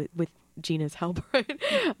squad with Gina's help, right?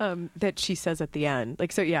 That she says at the end,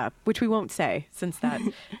 like, so yeah, which we won't say since that,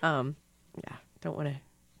 don't want to.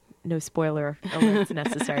 No spoiler alerts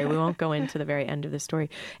necessary. We won't go into the very end of the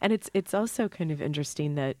story. And it's also kind of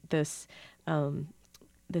interesting that this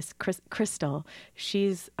Crystal,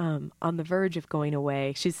 she's on the verge of going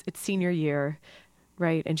away. It's senior year,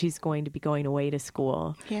 right? And she's going to be going away to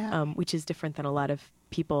school, which is different than a lot of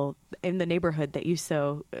people in the neighborhood that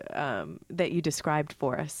you described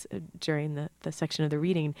for us during the section of the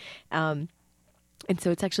reading. And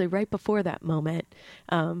so it's actually right before that moment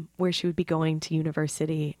where she would be going to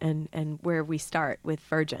university and where we start with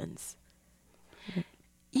Virgins.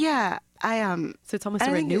 Yeah, so it's almost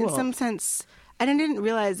a renewal. In some sense, I didn't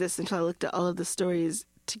realize this until I looked at all of the stories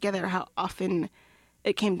together, how often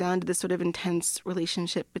it came down to this sort of intense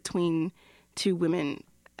relationship between two women,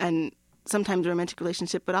 and sometimes a romantic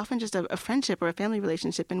relationship, but often just a friendship or a family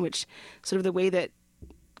relationship in which sort of the way that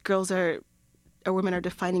girls are or women are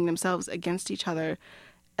defining themselves against each other.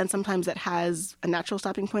 And sometimes that has a natural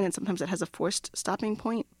stopping point, and sometimes that has a forced stopping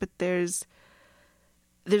point. But there's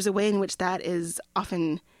a way in which that is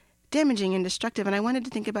often damaging and destructive. And I wanted to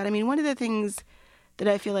think about, I mean, one of the things that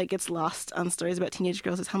I feel like gets lost on stories about teenage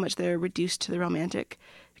girls is how much they're reduced to the romantic.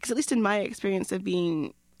 Because at least in my experience of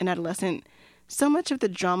being an adolescent, so much of the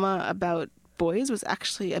drama about boys was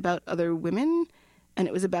actually about other women. And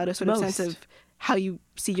it was about a sort of sense of how you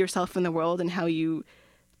see yourself in the world and how you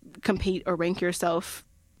compete or rank yourself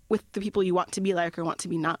with the people you want to be like or want to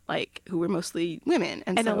be not like, who were mostly women.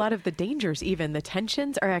 And a lot of the dangers, even the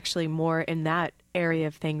tensions, are actually more in that area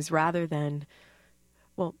of things rather than,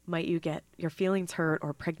 well, might you get your feelings hurt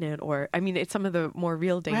or pregnant, or, I mean, it's some of the more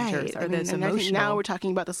real dangers are those emotional. I think now we're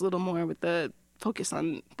talking about this a little more with the focus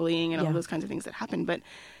on bullying and all those kinds of things that happen. But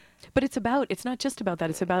it's not just about that.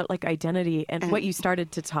 It's about like identity and what you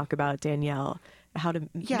started to talk about, Danielle, how to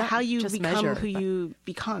how you just become measure, who you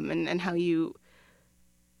become and how you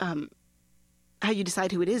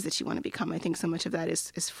decide who it is that you want to become. I think so much of that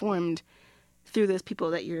is formed through those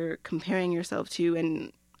people that you're comparing yourself to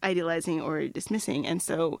and idealizing or dismissing. And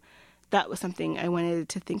so that was something I wanted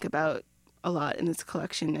to think about a lot in this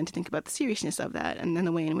collection, and to think about the seriousness of that, and then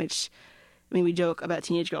the way in which, I mean, we joke about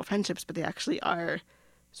teenage girl friendships, but they actually are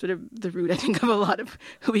sort of the root, I think, of a lot of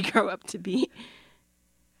who we grow up to be.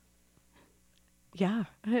 Yeah,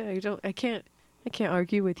 I can't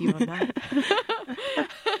argue with you on that.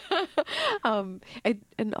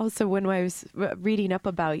 And also when I was reading up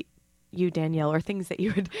about you, Danielle, or things that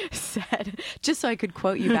you had said, just so I could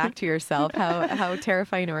quote you back to yourself, how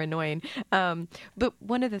terrifying or annoying. But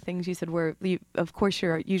one of the things you said were, of course,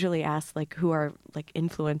 you're usually asked like who are like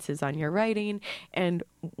influences on your writing, and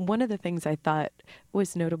one of the things I thought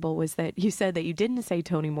was notable was that you said that you didn't say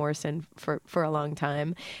Toni Morrison for a long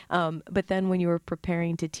time, but then when you were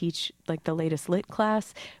preparing to teach like the latest lit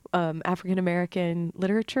class, African American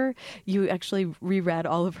literature, you actually reread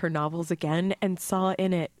all of her novels again and saw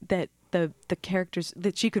in it that the characters,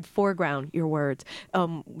 that she could foreground your words,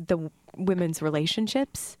 the women's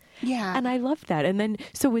relationships. Yeah. And I loved that. And then,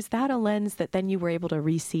 so was that a lens that then you were able to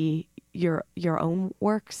re-see your own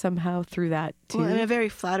work somehow through that too? Well, in a very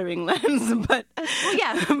flattering lens, but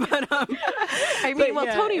yeah. but I mean,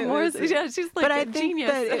 Toni Morrison, she's like but I a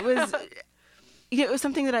genius. Think that it was, it was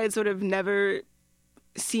something that I had sort of never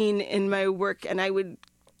seen in my work, and I would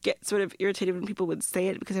get sort of irritated when people would say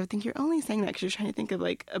it, because I would think, you're only saying that because you're trying to think of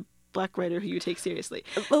like a Black writer who you take seriously.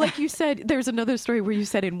 Well, like you said, there's another story where you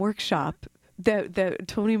said in workshop that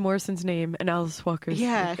Toni Morrison's name and Alice Walker's.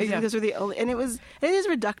 Yeah, because those were the only, and it is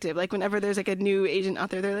reductive. Like whenever there's like a new agent out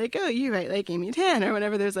there, they're like, oh, you write like Amy Tan, or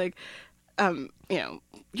whenever there's like,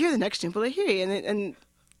 you're the next Jhumpa Lahiri, and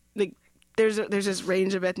like there's this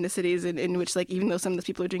range of ethnicities in which, like, even though some of those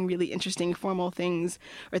people are doing really interesting formal things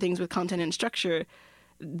or things with content and structure,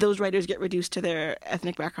 those writers get reduced to their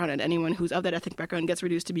ethnic background, and anyone who's of that ethnic background gets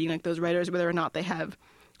reduced to being like those writers, whether or not they have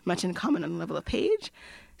much in common on the level of page.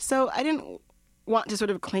 So I didn't want to sort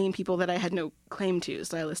of claim people that I had no claim to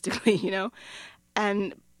stylistically,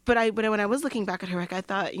 But when I was looking back at her work, I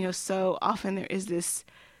thought, so often there is this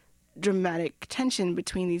dramatic tension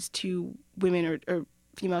between these two women or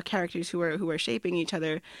female characters who are shaping each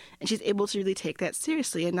other, and she's able to really take that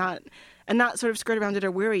seriously and not sort of skirt around it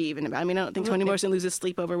or worry even about it. I mean, I don't think Toni Morrison loses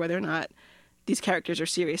sleep over whether or not these characters are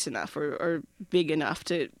serious enough or big enough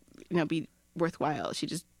to be worthwhile. She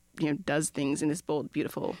just does things in this bold,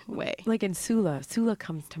 beautiful way. Like in Sula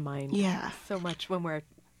comes to mind. Yeah, so much when we're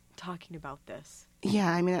talking about this.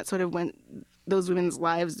 Yeah, I mean, that's sort of when those women's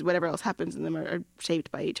lives, whatever else happens in them, are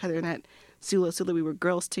shaped by each other. And that Sula, we were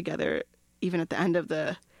girls together, even at the end of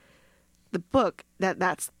the book,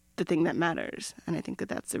 that's the thing that matters. And I think that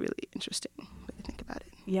that's a really interesting way to think about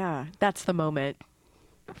it. Yeah, that's the moment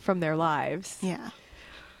from their lives. Yeah.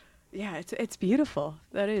 Yeah, it's beautiful.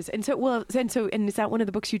 That is. And is that one of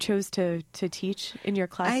the books you chose to teach in your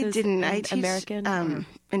classes? I didn't. I teach American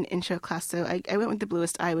an intro class, so I went with The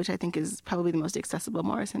Bluest Eye, which I think is probably the most accessible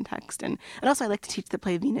Morrison text, and also I like to teach the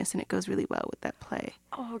play Venus, and it goes really well with that play.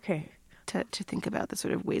 Oh, okay. To think about the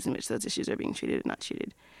sort of ways in which those issues are being treated and not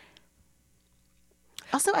treated.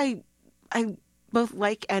 Also, I both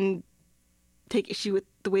like and take issue with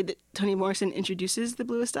the way that Toni Morrison introduces The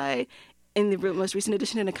Bluest Eye in the most recent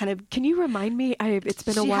edition, and a kind of... Can you remind me? It's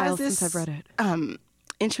been a while since I've read it.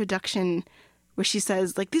 Introduction where she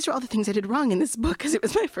says, like, these are all the things I did wrong in this book because it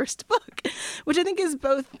was my first book, which I think is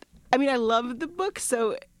both... I mean, I love the book,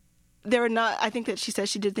 so there are not... I think that she says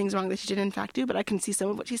she did things wrong that she did in fact do, but I can see some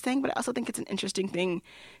of what she's saying, but I also think it's an interesting thing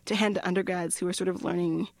to hand to undergrads who are sort of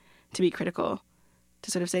learning to be critical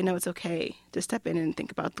to sort of say, no, it's okay to step in and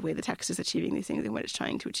think about the way the text is achieving these things and what it's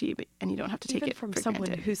trying to achieve, and you don't have to take Even it from for someone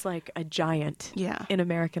granted. who's like a giant in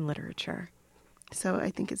American literature. So I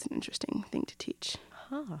think it's an interesting thing to teach.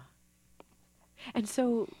 Huh. And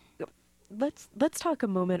so let's talk a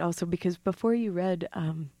moment also, because before you read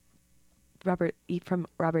Robert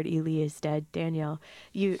E. Lee is Dead, Danielle,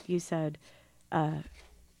 you said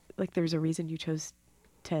like there's a reason you chose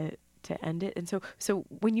to end it. And so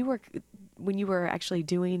when you were actually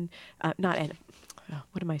doing what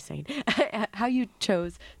am I saying? How you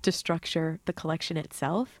chose to structure the collection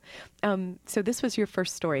itself. So this was your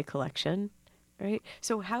first story collection, right?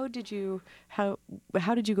 So how did you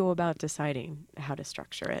go about deciding how to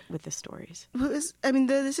structure it with the stories? Well,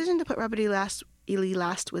 the decision to put Robert E. Lee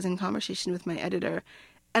last was in conversation with my editor,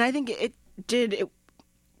 and I think it did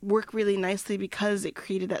work really nicely because it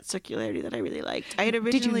created that circularity that I really liked. I had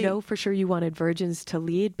originally... Did you know for sure you wanted Virgins to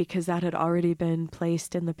lead because that had already been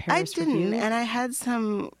placed in the Paris Review? I didn't, and I had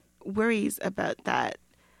some worries about that,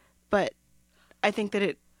 but I think that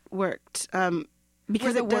it worked.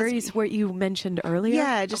 Because were the worries what you mentioned earlier?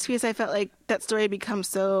 Yeah, just because I felt like that story had become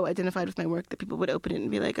so identified with my work that people would open it and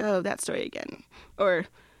be like, oh, that story again. Or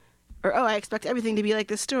oh, I expect everything to be like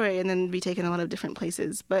this story, and then be taken a lot of different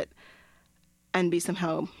places, and be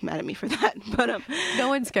somehow mad at me for that. But no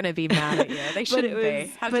one's going to be mad at you. They shouldn't be.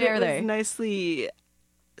 How dare they? It was nicely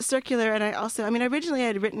circular, and originally I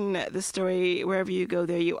had written the story Wherever You Go,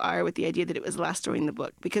 There You Are with the idea that it was the last story in the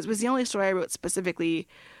book, because it was the only story I wrote specifically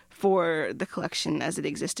for the collection as it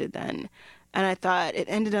existed then. And I thought it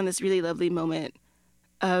ended on this really lovely moment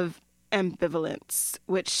of ambivalence,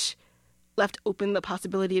 which left open the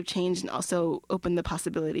possibility of change and also opened the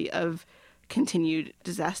possibility of continued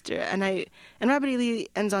disaster. And Robert E. Lee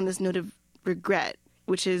ends on this note of regret,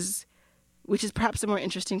 which is perhaps a more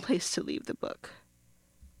interesting place to leave the book.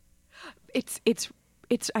 It's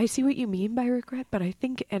I see what you mean by regret, but I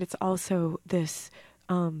think, and it's also this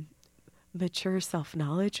mature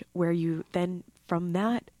self-knowledge where you then from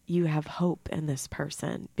that you have hope in this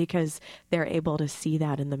person because they're able to see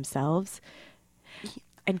that in themselves.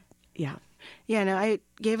 And I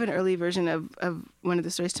gave an early version of one of the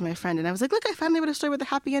stories to my friend, and I was like, look, I finally wrote a story with a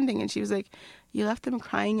happy ending. And she was like, you left them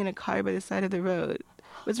crying in a car by the side of the road.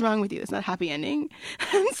 What's wrong with you? It's not a happy ending.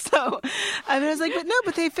 And so I was like,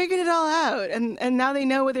 but they figured it all out, and now they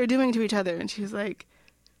know what they're doing to each other. And she was like,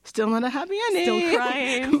 still not a happy ending. Still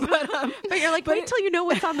crying. But you're like, wait till you know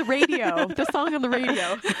what's on the radio, the song on the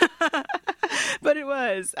radio. But it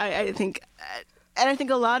was, I think, and I think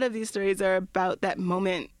a lot of these stories are about that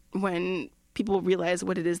moment when people realize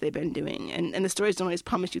what it is they've been doing. And the stories don't always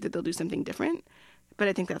promise you that they'll do something different, but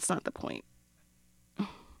I think that's not the point.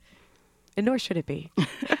 And nor should it be.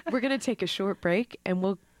 We're going to take a short break, and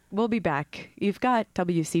we'll be back. You've got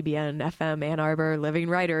WCBN FM Ann Arbor Living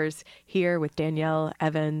Writers here with Danielle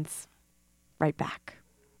Evans. Right back.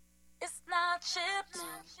 It's not chipped,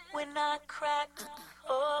 we're not cracked,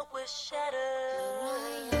 or we're shattered.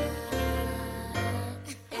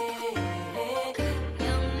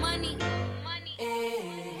 Young Money,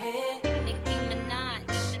 Nicki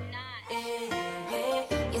Minaj,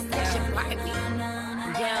 it's action Barbie.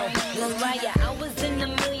 Mariah, I was in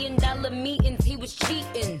 $1 million meetings, he was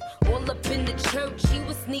cheating. All up in the church, he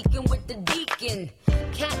was sneaking with the deacon.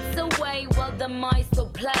 Cats away while the mice will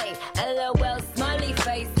play. LOL, smiley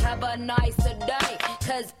face, have a nicer day.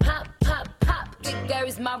 Cause pop, pop, pop,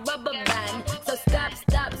 there's my rubber band. So stop,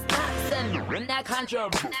 send that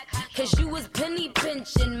contraband. Cause you was penny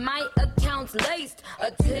pinching, my account's laced.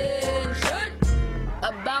 Attention,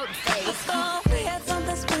 about face. I thought we had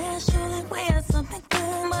something special, like we had something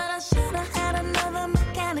good, but I should've had another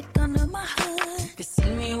mechanic under my hood. You see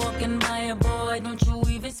me walking by, boy, don't you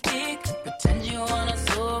even speak. Pretend you on a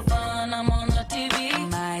sofa and I'm on the TV. You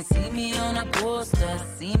might see me on a poster,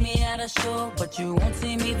 see me at a show, but you won't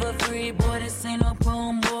see me for free, boy, this ain't no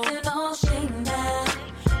promo. And all shame now,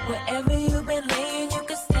 wherever you been laying, you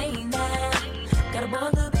can stay now. Gotta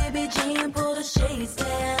boil the baby J and pull the shades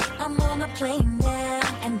down. I'm on a plane now,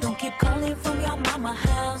 and don't keep calling from your mama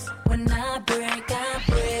house. When I break, boy,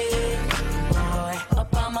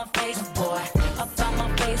 up on my face, boy, up on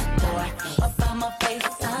my face, boy, up on my face,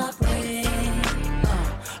 I break.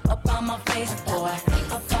 Up on my face, boy,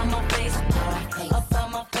 up on my face, boy, up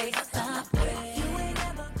on my face, I break. You ain't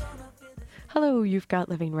never gonna feel the... Hello, you've got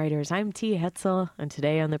Living Writers. I'm T. Hetzel, and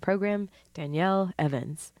today on the program, Danielle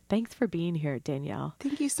Evans. Thanks for being here, Danielle.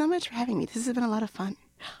 Thank you so much for having me. This has been a lot of fun.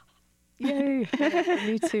 Yay.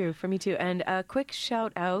 For me too. And a quick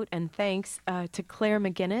shout out and thanks to Claire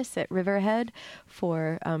McGinnis at Riverhead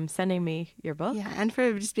for sending me your book. Yeah, and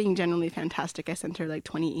for just being generally fantastic. I sent her like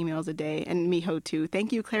 20 emails a day, and Miho too.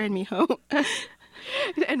 Thank you, Claire and Miho.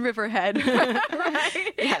 And Riverhead.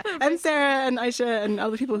 Right? Yeah. And Sarah and Aisha and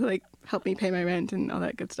all the people who like help me pay my rent and all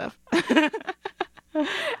that good stuff.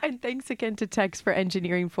 And thanks again to Tex for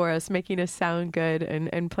engineering for us, making us sound good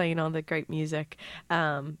and playing all the great music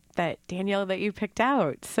that Danielle that you picked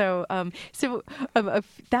out. So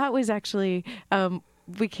that was actually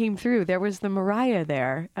we came through. There was the Mariah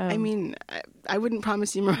there. I mean, I wouldn't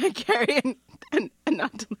promise you Mariah Carey and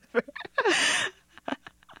not deliver.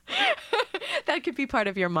 That could be part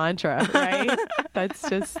of your mantra, right? That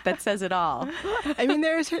says it all. I mean,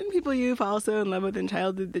 there are certain people you fall so in love with in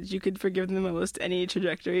childhood that you could forgive them almost any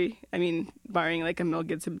trajectory. I mean, barring like a Mel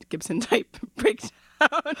Gibson type breakdown.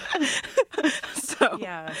 So,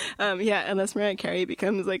 yeah, unless Mariah Carey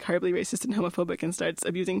becomes like horribly racist and homophobic and starts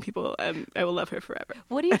abusing people, I will love her forever.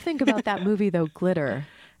 What do you think about that movie, though, Glitter?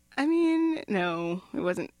 I mean, no, it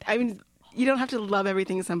wasn't. I mean, you don't have to love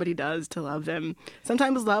everything somebody does to love them.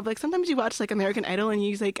 Sometimes you watch like American Idol and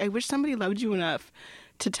you're like, I wish somebody loved you enough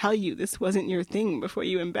to tell you this wasn't your thing before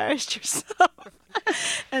you embarrassed yourself.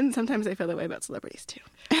 And sometimes I feel that way about celebrities too.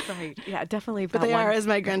 Right. Yeah, definitely. But they are, as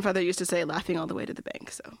my grandfather used to say, laughing all the way to the bank.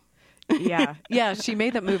 So. Yeah. She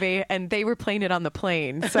made that movie, and they were playing it on the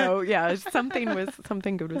plane. So yeah, something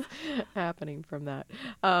good was happening from that.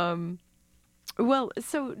 Well,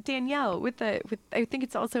 so Danielle, I think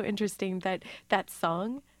it's also interesting that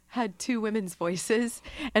song had two women's voices,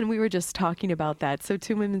 and we were just talking about that. So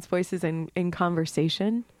two women's voices in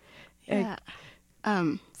conversation. Yeah.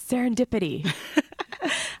 Serendipity.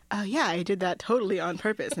 Oh, yeah, I did that totally on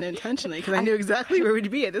purpose and intentionally because I knew exactly where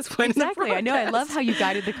we'd be at this point. Exactly. In the I know. I love how you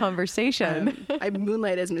guided the conversation. I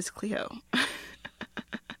moonlight as Miss Cleo.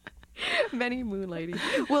 Many moonlighting.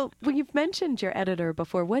 Well, you've mentioned your editor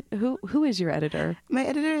before. Who is your editor? My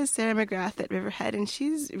editor is Sarah McGrath at Riverhead, and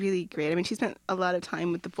she's really great. I mean, she spent a lot of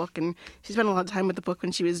time with the book, and she spent a lot of time with the book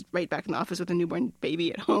when she was right back in the office with a newborn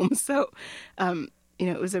baby at home. So,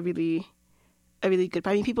 it was a really good.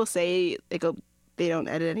 I mean, people say they don't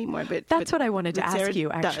edit anymore, but that's what I wanted to ask Sarah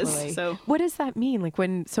you. Actually, does, so. What does that mean? Like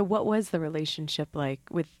what was the relationship like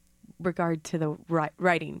with regard to the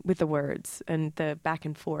writing with the words and the back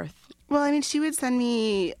and forth? Well, I mean, she would send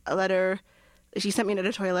me a letter. She sent me an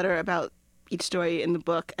editorial letter about each story in the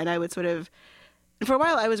book, and I would for a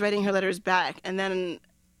while, I was writing her letters back, and then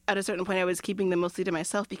at a certain point, I was keeping them mostly to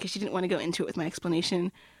myself because she didn't want to go into it with my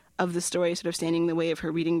explanation of the story, sort of standing in the way of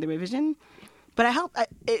her reading the revision. But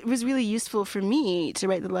it was really useful for me to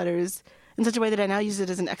write the letters in such a way that I now use it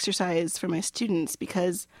as an exercise for my students,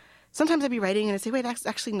 because sometimes I'd be writing and I'd say, wait,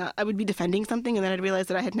 actually not. I would be defending something, and then I'd realize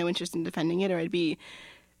that I had no interest in defending it, or I'd be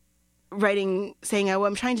writing saying, oh, well,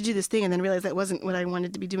 I'm trying to do this thing, and then realize that wasn't what I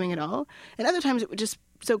wanted to be doing at all. And other times it would just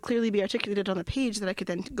so clearly be articulated on the page that I could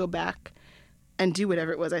then go back and do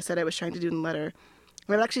whatever it was I said I was trying to do in the letter.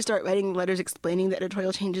 Or I'd actually start writing letters explaining the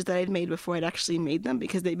editorial changes that I'd made before I'd actually made them,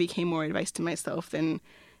 because they became more advice to myself than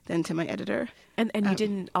to my editor. And you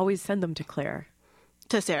didn't always send them to Claire?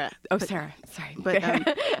 To Sarah. Oh, Sarah. Sorry.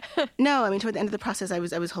 But no, I mean, toward the end of the process, I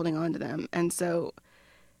was holding on to them. And so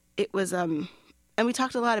it was, and we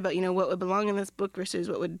talked a lot about, what would belong in this book versus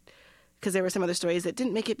what would, because there were some other stories that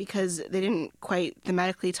didn't make it because they didn't quite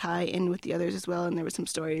thematically tie in with the others as well. And there were some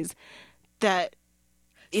stories that,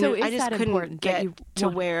 I just couldn't get to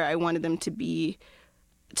where I wanted them to be,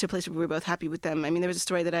 to a place where we were both happy with them. I mean, there was a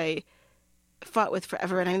story that I fought with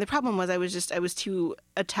forever, and I mean, the problem was I was too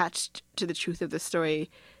attached to the truth of the story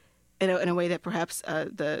in a way that perhaps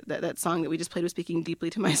that song that we just played was speaking deeply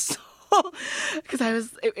to my soul, because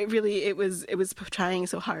it was trying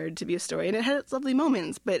so hard to be a story, and it had its lovely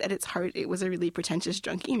moments, but at its heart it was a really pretentious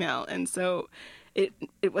drunk email, and so it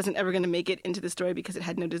wasn't ever going to make it into the story because it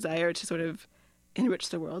had no desire to sort of enrich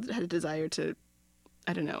the world. It had a desire to,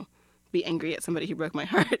 I don't know, be angry at somebody who broke my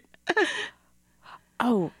heart.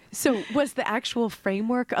 Oh, so was the actual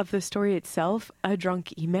framework of the story itself a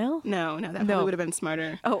drunk email? No, that probably would have been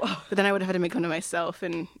smarter. Oh. But then I would have had to make one of myself,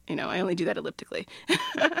 and, I only do that elliptically.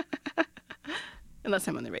 Unless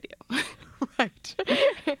I'm on the radio. Right.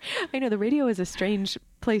 I know, the radio is a strange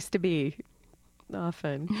place to be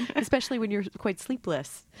often, especially when you're quite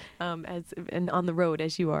sleepless, and on the road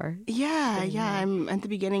as you are. Yeah. I'm at the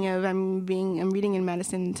beginning of, I'm reading in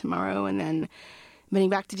Madison tomorrow, and then I'm heading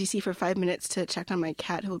back to DC for 5 minutes to check on my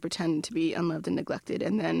cat who will pretend to be unloved and neglected.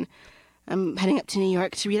 And then I'm heading up to New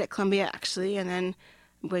York to read at Columbia, actually. And then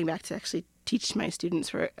I'm going back to actually teach my students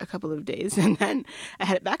for a couple of days. And then I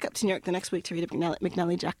headed back up to New York the next week to read at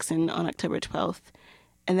McNally Jackson on October 12th.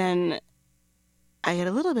 And then I had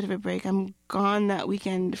a little bit of a break. I'm gone that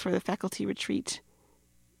weekend for the faculty retreat.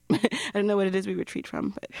 I don't know what it is we retreat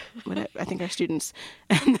from, but I think our students.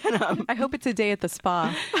 And then, I hope it's a day at the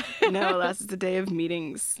spa. No, alas, it's a day of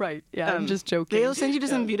meetings. Right. Yeah, I'm just joking. They'll send you to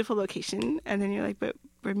some beautiful location, and then you're like, but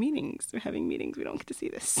we're meetings. We're having meetings. We don't get to see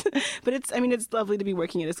this. But it's lovely to be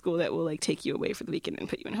working at a school that will like take you away for the weekend and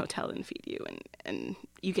put you in a hotel and feed you, and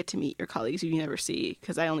you get to meet your colleagues you never see,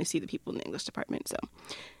 because I only see the people in the English department, so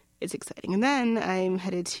it's exciting. And then I'm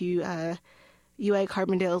headed to UI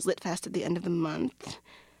Carbondale's Lit Fest at the end of the month,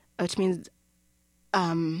 which means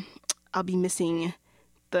I'll be missing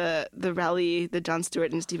the rally, the Jon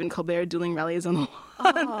Stewart and Stephen Colbert dueling rallies on the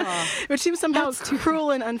lawn, which seems somehow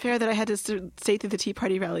cruel and unfair that I had to stay through the Tea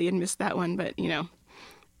Party rally and miss that one. But,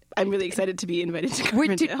 I'm really excited to be invited to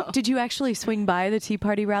Carbondale. Did you actually swing by the Tea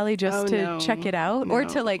Party rally just to check it out? No. Or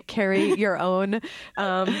to, like, carry your own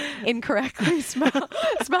incorrectly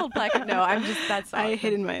smelled placard? No, that's awesome. I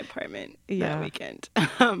hid in my apartment that weekend.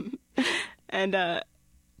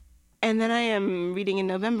 And then I am reading in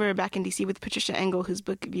November back in D.C. with Patricia Engel, whose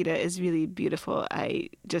book Vita is really beautiful. I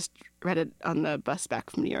just read it on the bus back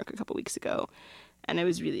from New York a couple weeks ago, and I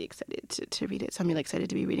was really excited to read it. So I'm really excited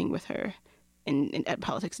to be reading with her at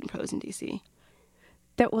Politics and Prose in D.C.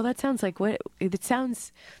 That sounds like what it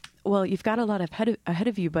sounds. Well, you've got a lot ahead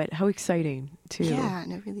of you, but how exciting too! Yeah,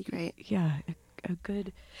 no, really great. Yeah. A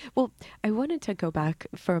good. Well, I wanted to go back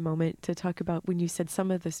for a moment to talk about when you said some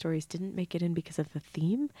of the stories didn't make it in because of the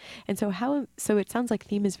theme. And so it sounds like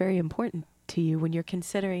theme is very important to you when you're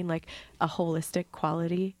considering like a holistic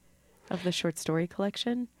quality of the short story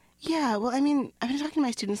collection. Yeah, well, I mean, I've been talking to my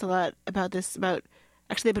students a lot about this,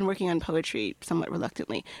 actually, they've been working on poetry somewhat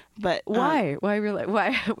reluctantly, but why? Why?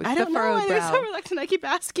 I don't know why they're so reluctant. I keep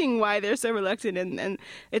asking why they're so reluctant, and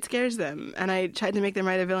it scares them. And I tried to make them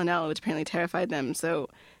write a villanelle, which apparently terrified them. So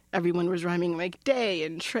everyone was rhyming like day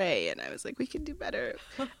and tray, and I was like, we can do better.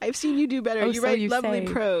 I've seen you do better. You write lovely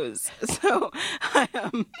prose. So,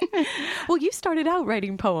 well, you started out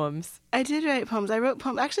writing poems. I did write poems. I wrote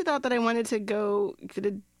poems. I actually thought that I wanted to go get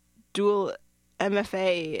a dual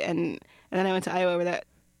MFA, and then I went to Iowa, where that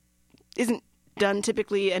isn't done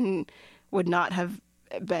typically and would not have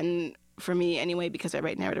been for me anyway, because I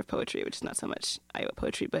write narrative poetry, which is not so much Iowa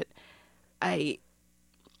poetry. But I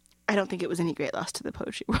don't think it was any great loss to the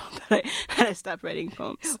poetry world that I stopped writing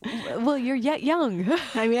poems. Well, you're yet young.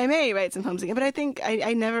 I mean, I may write some poems again, but I think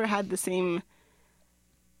I never had the same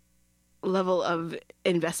level of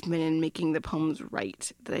investment in making the poems right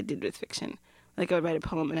that I did with fiction. Like, I would write a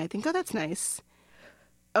poem and I think, oh, that's nice.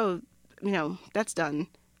 Oh, that's done.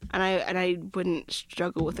 And I wouldn't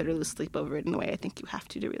struggle with it or lose sleep over it in the way I think you have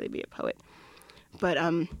to really be a poet. But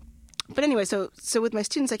anyway, so with my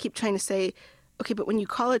students, I keep trying to say, okay, but when you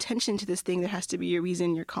call attention to this thing, there has to be a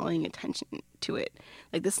reason you're calling attention to it.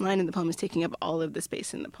 Like, this line in the poem is taking up all of the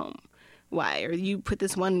space in the poem. Why? Or you put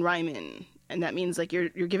this one rhyme in, and that means like you're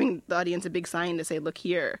giving the audience a big sign to say, look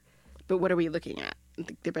here. But what are we looking at?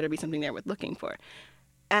 There better be something there worth looking for.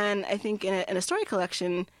 And I think in a story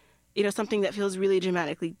collection, something that feels really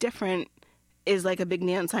dramatically different is like a big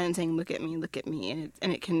neon sign saying, look at me,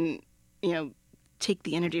 and it can, take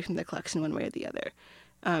the energy from the collection one way or the other.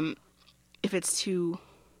 If it's too,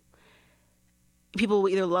 people will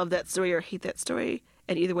either love that story or hate that story,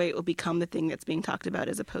 and either way it will become the thing that's being talked about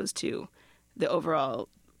as opposed to the overall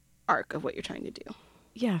arc of what you're trying to do.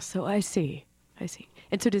 Yeah, so I see.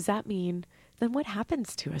 And so does that mean, then what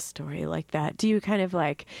happens to a story like that? Do you kind of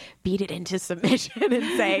like beat it into submission and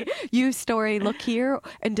say, you story, look here?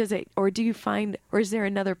 And do you find, or is there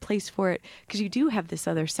another place for it? Because you do have this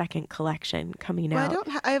other second collection coming out.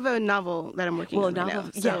 I have a novel that I'm working on right now.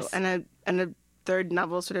 Yes. And a third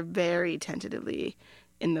novel sort of very tentatively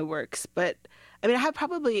in the works. But I mean, I have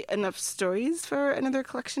probably enough stories for another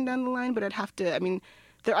collection down the line, but I'd have to,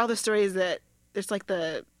 there are all the stories that, there's like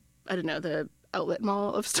the outlet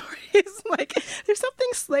mall of stories. Like, there's something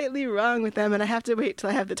slightly wrong with them, and I have to wait till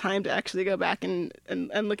I have the time to actually go back and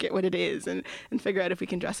look at what it is and figure out if we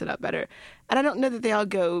can dress it up better. And I don't know that they all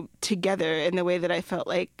go together in the way that I felt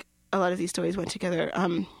like a lot of these stories went together.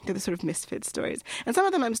 They're the sort of misfit stories. And some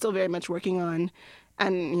of them I'm still very much working on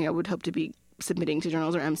and, would hope to be submitting to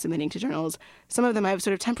journals, or am submitting to journals. Some of them I've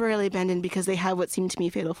sort of temporarily abandoned because they have what seem to me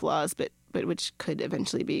fatal flaws, but which could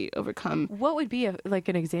eventually be overcome. What would be an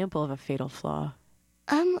example of a fatal flaw?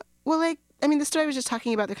 The story I was just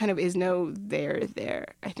talking about, there kind of is no there,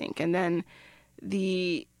 I think. And then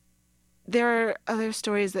there are other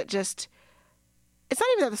stories that just, it's not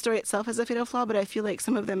even that the story itself has a fatal flaw, but I feel like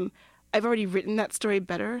some of them I've already written that story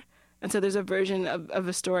better. And so there's a version of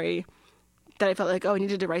a story that I felt like, I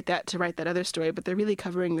needed to write that other story, but they're really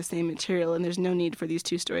covering the same material, and there's no need for these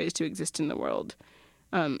two stories to exist in the world.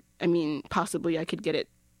 Possibly I could get it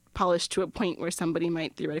polished to a point where somebody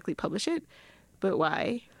might theoretically publish it, but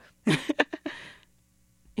why? I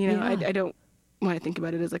don't want to think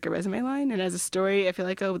about it as like a resume line, and as a story, I feel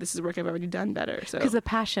like, this is work I've already done better. So because the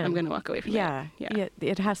passion, I'm going to walk away from it. Yeah,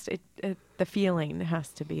 it has to. The feeling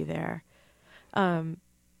has to be there.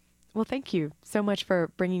 Well, thank you so much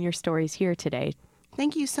for bringing your stories here today.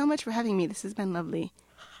 Thank you so much for having me. This has been lovely.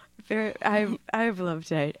 I've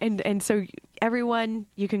loved it. And so everyone,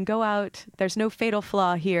 you can go out. There's no fatal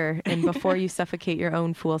flaw here in Before You Suffocate Your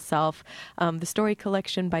Own Fool Self. The story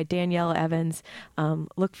collection by Danielle Evans.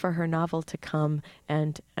 Look for her novel to come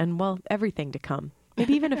and everything to come.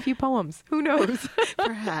 Maybe even a few poems. Who knows?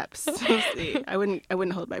 Perhaps. We'll see. I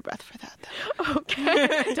wouldn't hold my breath for that, though.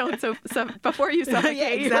 Okay. Don't so before you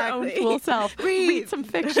suffocate your own fool self. Read some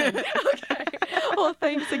fiction. Okay. Well,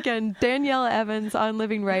 thanks again, Danielle Evans on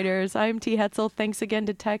Living Writers. I'm T. Hetzel. Thanks again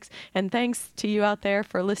to Tex, and thanks to you out there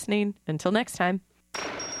for listening. Until next time.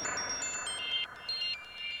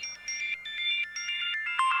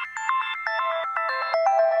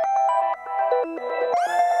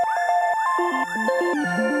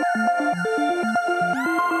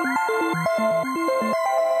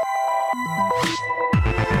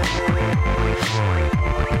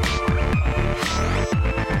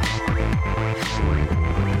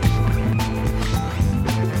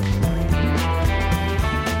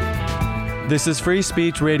 This is Free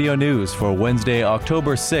Speech Radio News for Wednesday,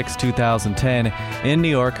 October 6, 2010. In New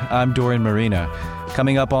York, I'm Dorian Marina.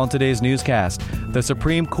 Coming up on today's newscast, the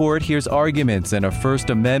Supreme Court hears arguments in a First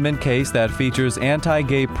Amendment case that features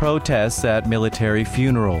anti-gay protests at military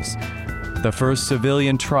funerals. The first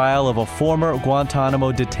civilian trial of a former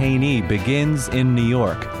Guantanamo detainee begins in New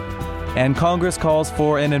York. And Congress calls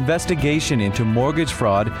for an investigation into mortgage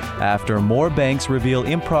fraud after more banks reveal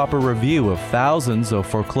improper review of thousands of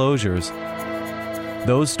foreclosures.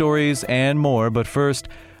 Those stories and more, but first,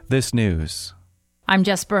 this news. I'm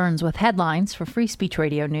Jess Burns with headlines for Free Speech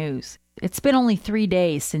Radio News. It's been only 3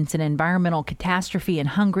 days since an environmental catastrophe in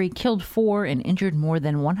Hungary killed 4 and injured more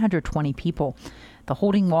than 120 people. The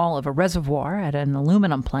holding wall of a reservoir at an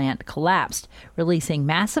aluminum plant collapsed, releasing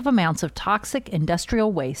massive amounts of toxic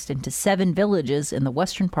industrial waste into 7 villages in the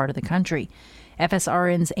western part of the country.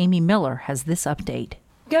 FSRN's Amy Miller has this update.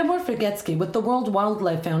 Gabor Fergetsky with the World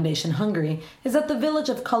Wildlife Foundation Hungary is at the village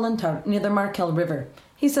of Kalantar near the Markel River.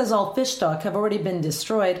 He says all fish stock have already been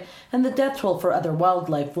destroyed and the death toll for other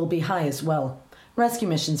wildlife will be high as well. Rescue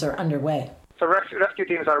missions are underway. So rescue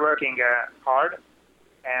teams are working hard,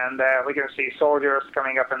 and we can see soldiers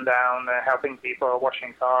coming up and down, helping people,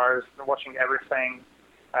 washing cars, washing everything.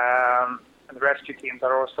 And the rescue teams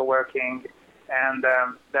are also working, and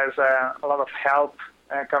there's a lot of help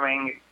coming